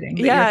Yeah, exciting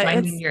that you're yeah,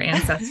 finding it's your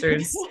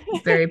ancestors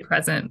very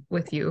present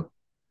with you.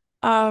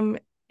 um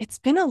it's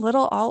been a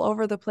little all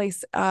over the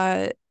place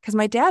because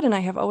my dad and I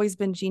have always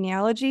been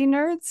genealogy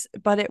nerds,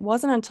 but it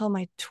wasn't until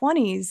my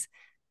 20s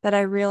that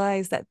I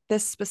realized that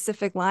this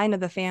specific line of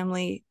the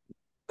family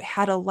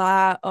had a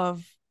lot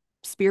of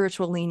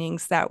spiritual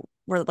leanings that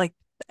were like,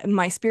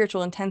 my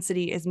spiritual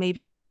intensity is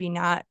maybe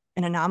not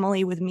an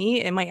anomaly with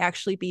me. It might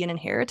actually be an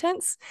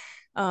inheritance.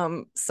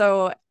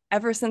 So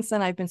ever since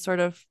then, I've been sort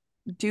of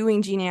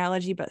doing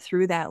genealogy, but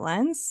through that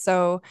lens.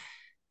 So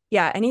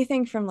yeah,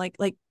 anything from like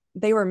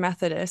they were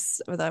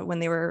Methodists when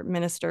they were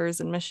ministers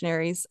and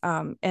missionaries.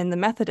 And the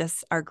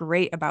Methodists are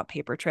great about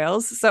paper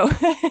trails. So,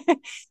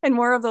 and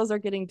more of those are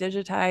getting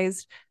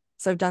digitized.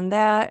 So I've done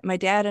that. My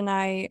dad and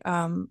I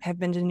have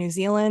been to New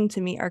Zealand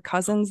to meet our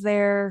cousins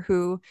there,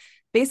 who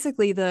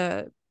basically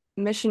the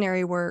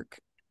missionary work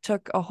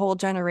took a whole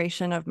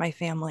generation of my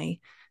family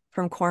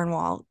from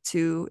Cornwall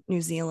to New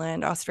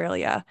Zealand,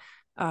 Australia,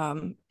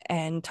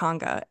 and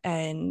Tonga.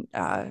 And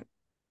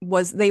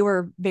they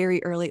were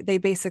very early. They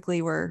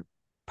basically were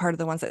part of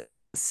the ones that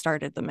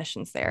started the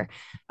missions there.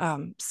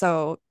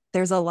 So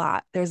there's a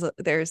lot.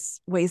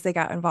 There's ways they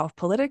got involved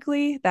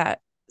politically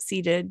that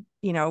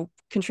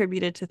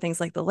contributed to things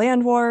like the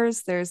land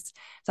wars. So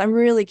I'm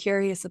really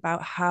curious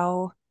about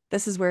how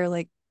this is where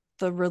like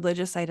the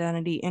religious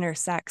identity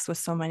intersects with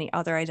so many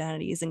other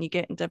identities, and you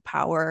get into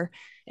power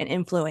and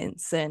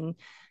influence and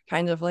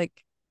kind of like,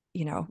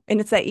 and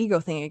it's that ego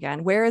thing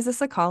again. Where is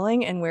this a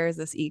calling and where is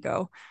this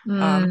ego?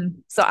 Mm,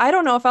 So I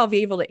don't know if I'll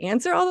be able to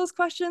answer all those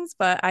questions,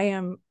 but I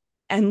am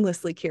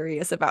endlessly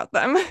curious about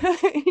them.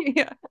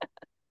 Yeah.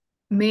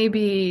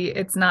 maybe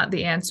it's not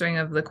the answering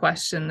of the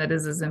question that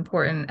is as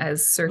important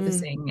as Mm,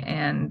 surfacing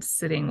and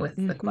sitting with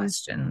the mm-hmm,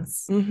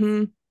 questions.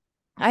 mm-hmm.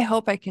 I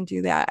hope I can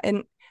do that.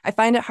 And I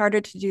find it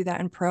harder to do that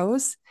in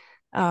prose.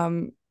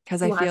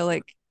 Because I feel Lots.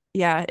 like,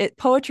 yeah,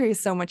 poetry is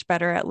so much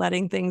better at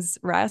letting things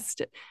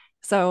rest.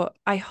 So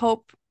I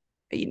hope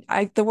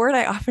the word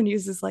I often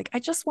use is like, I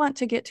just want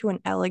to get to an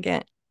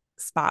elegant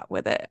spot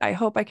with it. I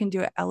hope I can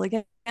do it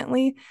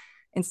elegantly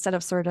instead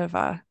of sort of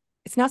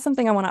it's not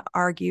something I want to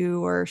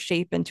argue or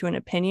shape into an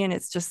opinion.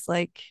 It's just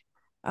like,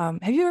 have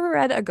you ever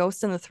read A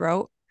Ghost in the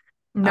Throat?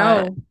 Uh,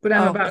 No, but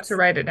I'm oh, about to it's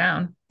write it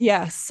down.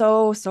 yeah,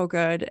 so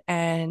good.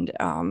 And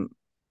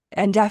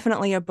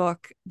definitely a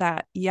book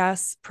that,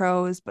 yes,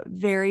 prose, but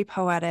very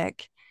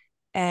poetic,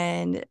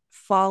 and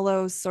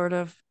follows sort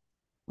of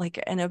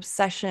like an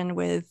obsession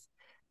with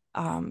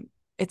um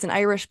it's an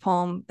Irish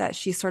poem that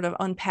she's sort of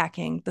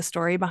unpacking the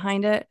story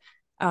behind it.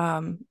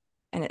 Um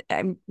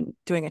I'm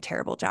doing a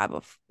terrible job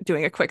of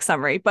doing a quick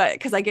summary, but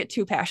because I get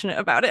too passionate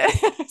about it,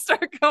 I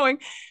start going.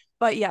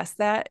 But yes,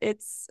 that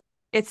it's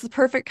the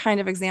perfect kind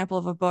of example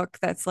of a book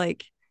that's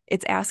like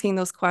it's asking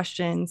those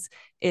questions,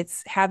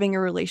 it's having a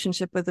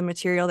relationship with the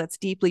material that's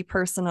deeply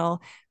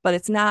personal, but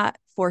it's not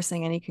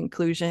forcing any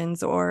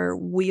conclusions or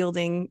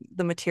wielding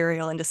the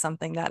material into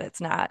something that it's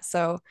not.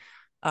 So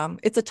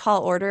it's a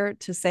tall order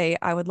to say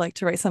I would like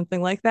to write something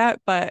like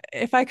that, but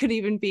if I could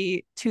even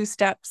be 2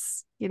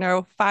 steps,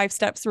 5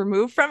 steps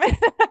removed from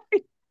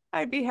it,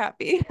 I'd be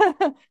happy.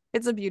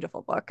 It's a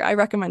beautiful book. I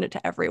recommend it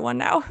to everyone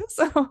now. All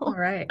So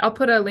right. I'll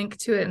put a link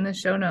to it in the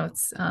show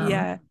notes.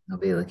 yeah. I'll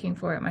be looking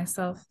for it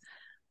myself.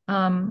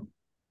 Um,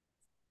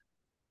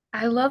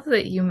 I love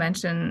that you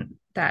mentioned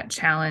that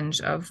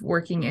challenge of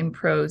working in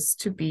prose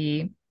to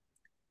be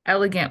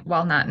elegant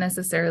while not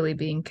necessarily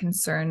being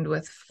concerned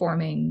with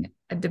forming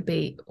a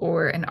debate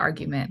or an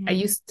argument. I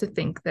Mm-hmm. used to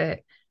think that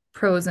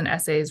prose and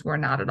essays were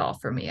not at all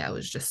for me. I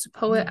was just a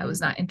poet. I Mm-hmm.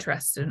 was not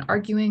interested in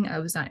arguing. I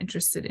was not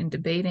interested in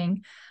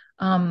debating.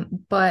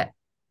 But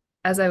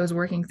as I was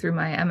working through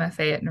my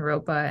MFA at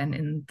Naropa and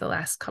in the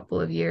last couple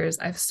of years,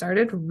 I've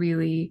started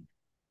really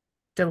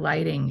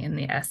delighting in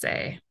the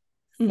essay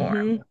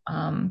form,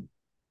 Mm-hmm.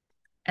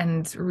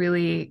 and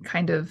really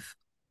kind of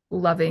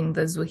loving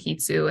the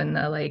Zuhitsu and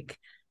the like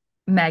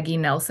Maggie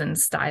Nelson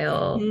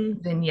style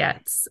Mm-hmm.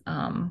 vignettes.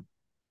 And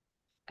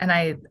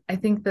I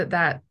think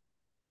that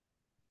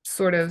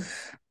sort of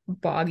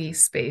boggy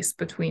space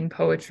between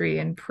poetry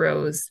and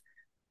prose,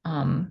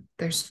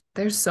 there's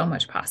so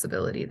much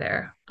possibility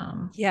there.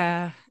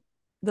 Yeah.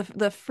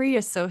 The free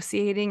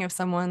associating of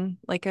someone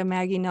like a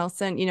Maggie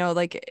Nelson,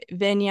 like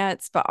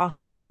vignettes, but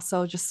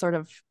also just sort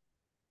of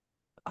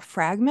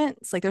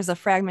fragments. Like there's a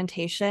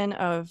fragmentation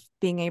of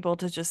being able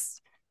to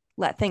just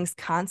let things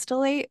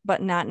constellate,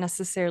 but not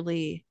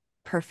necessarily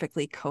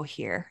perfectly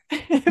cohere.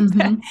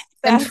 Mm-hmm. And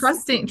That's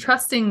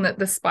trusting that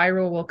the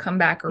spiral will come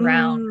back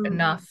around mm,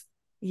 enough, or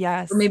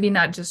yes. maybe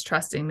not just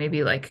trusting,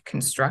 maybe like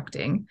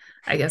constructing.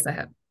 I guess I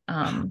have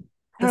I the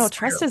don't know.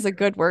 Trust spiral. is a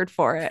good word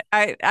for it.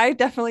 I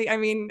definitely, I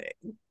mean,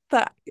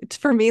 the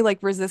for me, like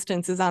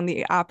resistance is on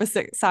the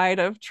opposite side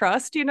of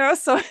trust.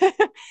 So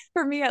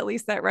for me, at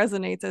least that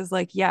resonates as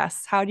like,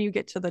 yes, how do you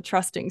get to the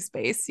trusting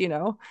space?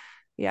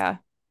 Yeah.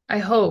 I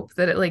hope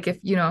that it, like, if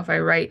I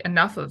write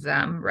enough of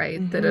them, right,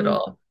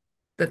 Mm-hmm.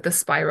 that the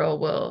spiral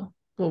will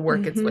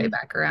work its way Mm-hmm.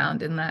 back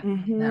around in that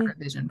Mm-hmm.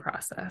 revision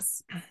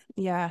process.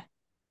 Yeah.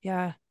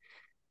 Yeah.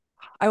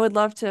 I would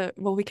love to.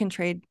 Well, we can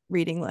trade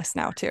reading lists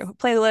now too.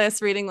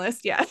 Playlist, reading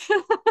list. Yeah.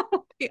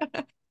 Yeah.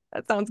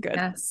 That sounds good.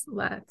 Yes,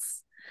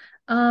 let's.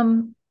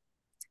 Um,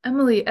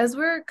 Emily, as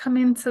we're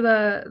coming to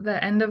the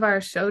end of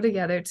our show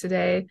together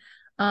today,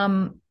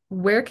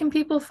 where can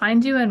people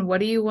find you, and what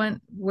do you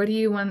want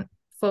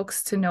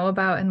folks to know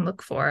about and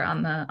look for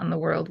on the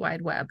World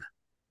Wide Web?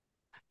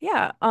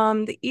 Yeah,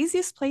 the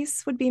easiest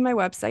place would be my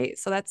website.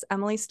 So that's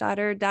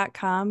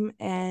emilystoddard.com.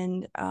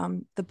 And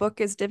the book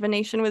is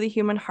Divination with a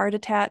Human Heart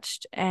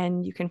Attached.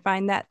 And you can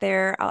find that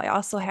there. I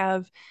also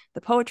have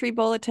the poetry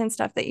bulletin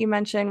stuff that you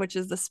mentioned, which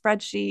is the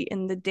spreadsheet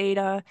and the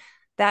data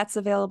that's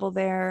available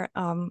there.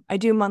 I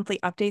do monthly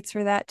updates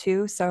for that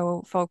too.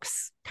 So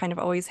folks kind of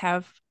always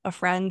have a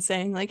friend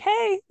saying, like,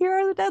 hey, here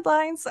are the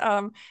deadlines.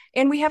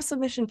 And we have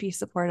submission fee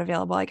support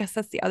available. I guess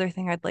that's the other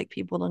thing I'd like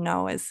people to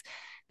know is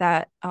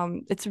that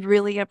it's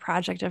really a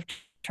project of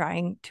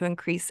trying to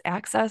increase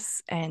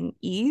access and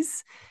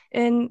ease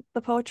in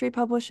the poetry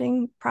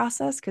publishing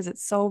process because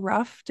it's so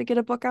rough to get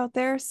a book out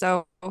there.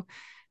 So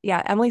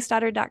yeah,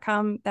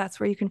 emilystoddard.com, that's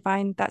where you can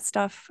find that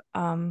stuff.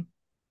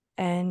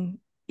 And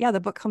yeah, the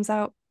book comes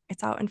out,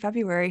 it's out in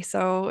February.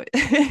 So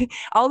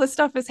all this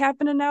stuff is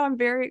happening now. I'm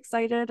very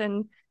excited.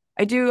 And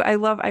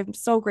I'm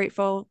so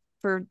grateful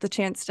for the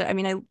chance to,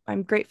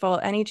 I'm grateful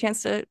any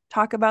chance to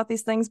talk about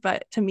these things,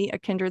 but to meet a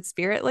kindred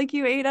spirit like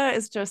you, Ada,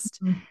 is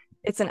just,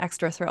 it's an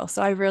extra thrill.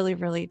 So I really,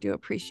 really do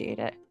appreciate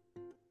it.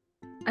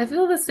 I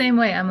feel the same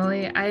way,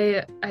 Emily.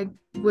 I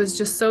was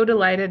just so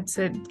delighted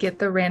to get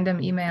the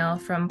random email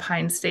from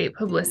Pine State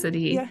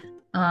Publicity, Yeah.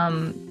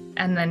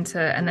 and then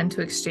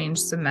to exchange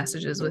some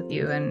messages with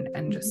you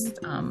and just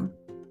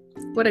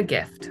what a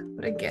gift.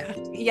 What a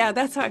gift. Yeah,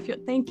 that's how I feel.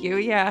 Thank you.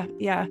 Yeah,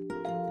 yeah.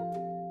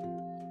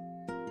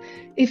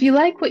 If you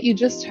like what you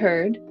just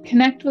heard,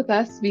 connect with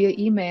us via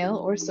email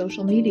or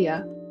social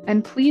media.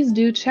 And please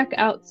do check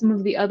out some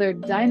of the other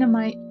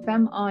dynamite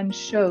FemOn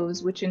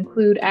shows, which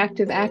include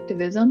Active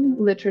Activism,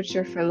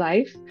 Literature for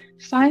Life,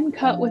 Fine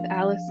Cut with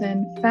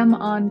Allison,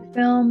 FemOn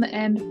Film,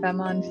 and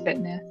FemOn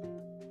Fitness,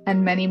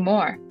 and many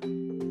more.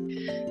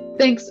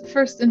 Thanks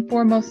first and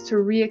foremost to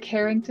Rhea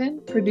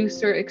Carrington,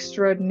 producer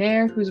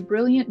extraordinaire whose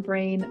brilliant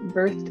brain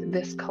birthed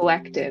this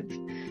collective.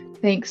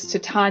 Thanks to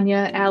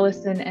Tanya,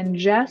 Allison, and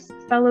Jess,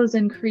 fellows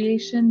in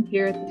creation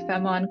here at the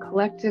FemOn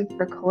Collective,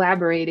 for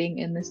collaborating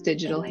in this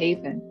digital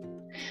haven.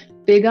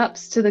 Big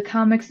ups to the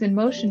Comics in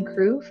Motion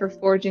crew for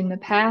forging the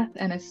path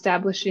and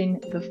establishing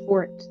the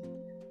fort.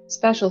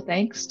 Special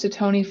thanks to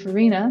Tony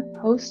Farina,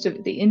 host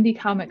of the Indie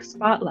Comic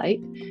Spotlight,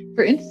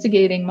 for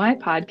instigating my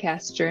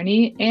podcast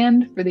journey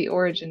and for the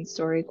origin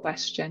story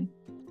question.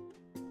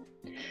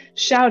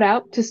 Shout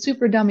out to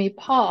Super Dummy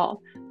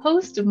Paul,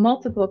 host of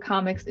multiple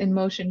Comics in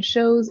Motion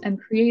shows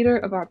and creator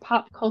of our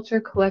Pop Culture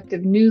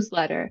Collective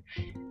newsletter.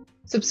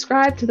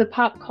 Subscribe to the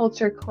Pop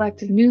Culture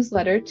Collective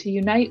newsletter to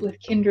unite with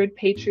kindred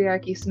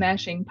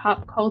patriarchy-smashing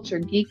pop culture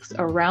geeks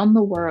around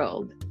the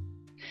world.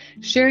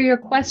 Share your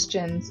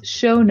questions,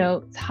 show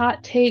notes,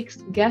 hot takes,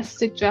 guest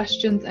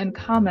suggestions, and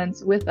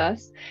comments with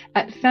us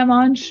at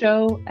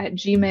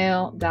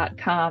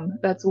femonshow@gmail.com.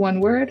 That's one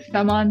word,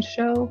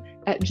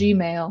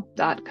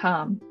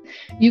 femonshow@gmail.com.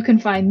 You can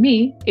find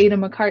me, Ada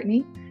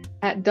McCartney,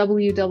 at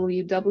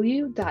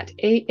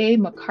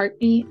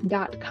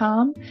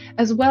www.aamccartney.com,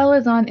 as well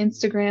as on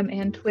Instagram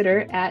and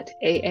Twitter at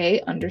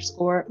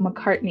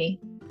 @AA_McCartney.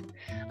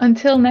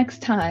 Until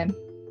next time.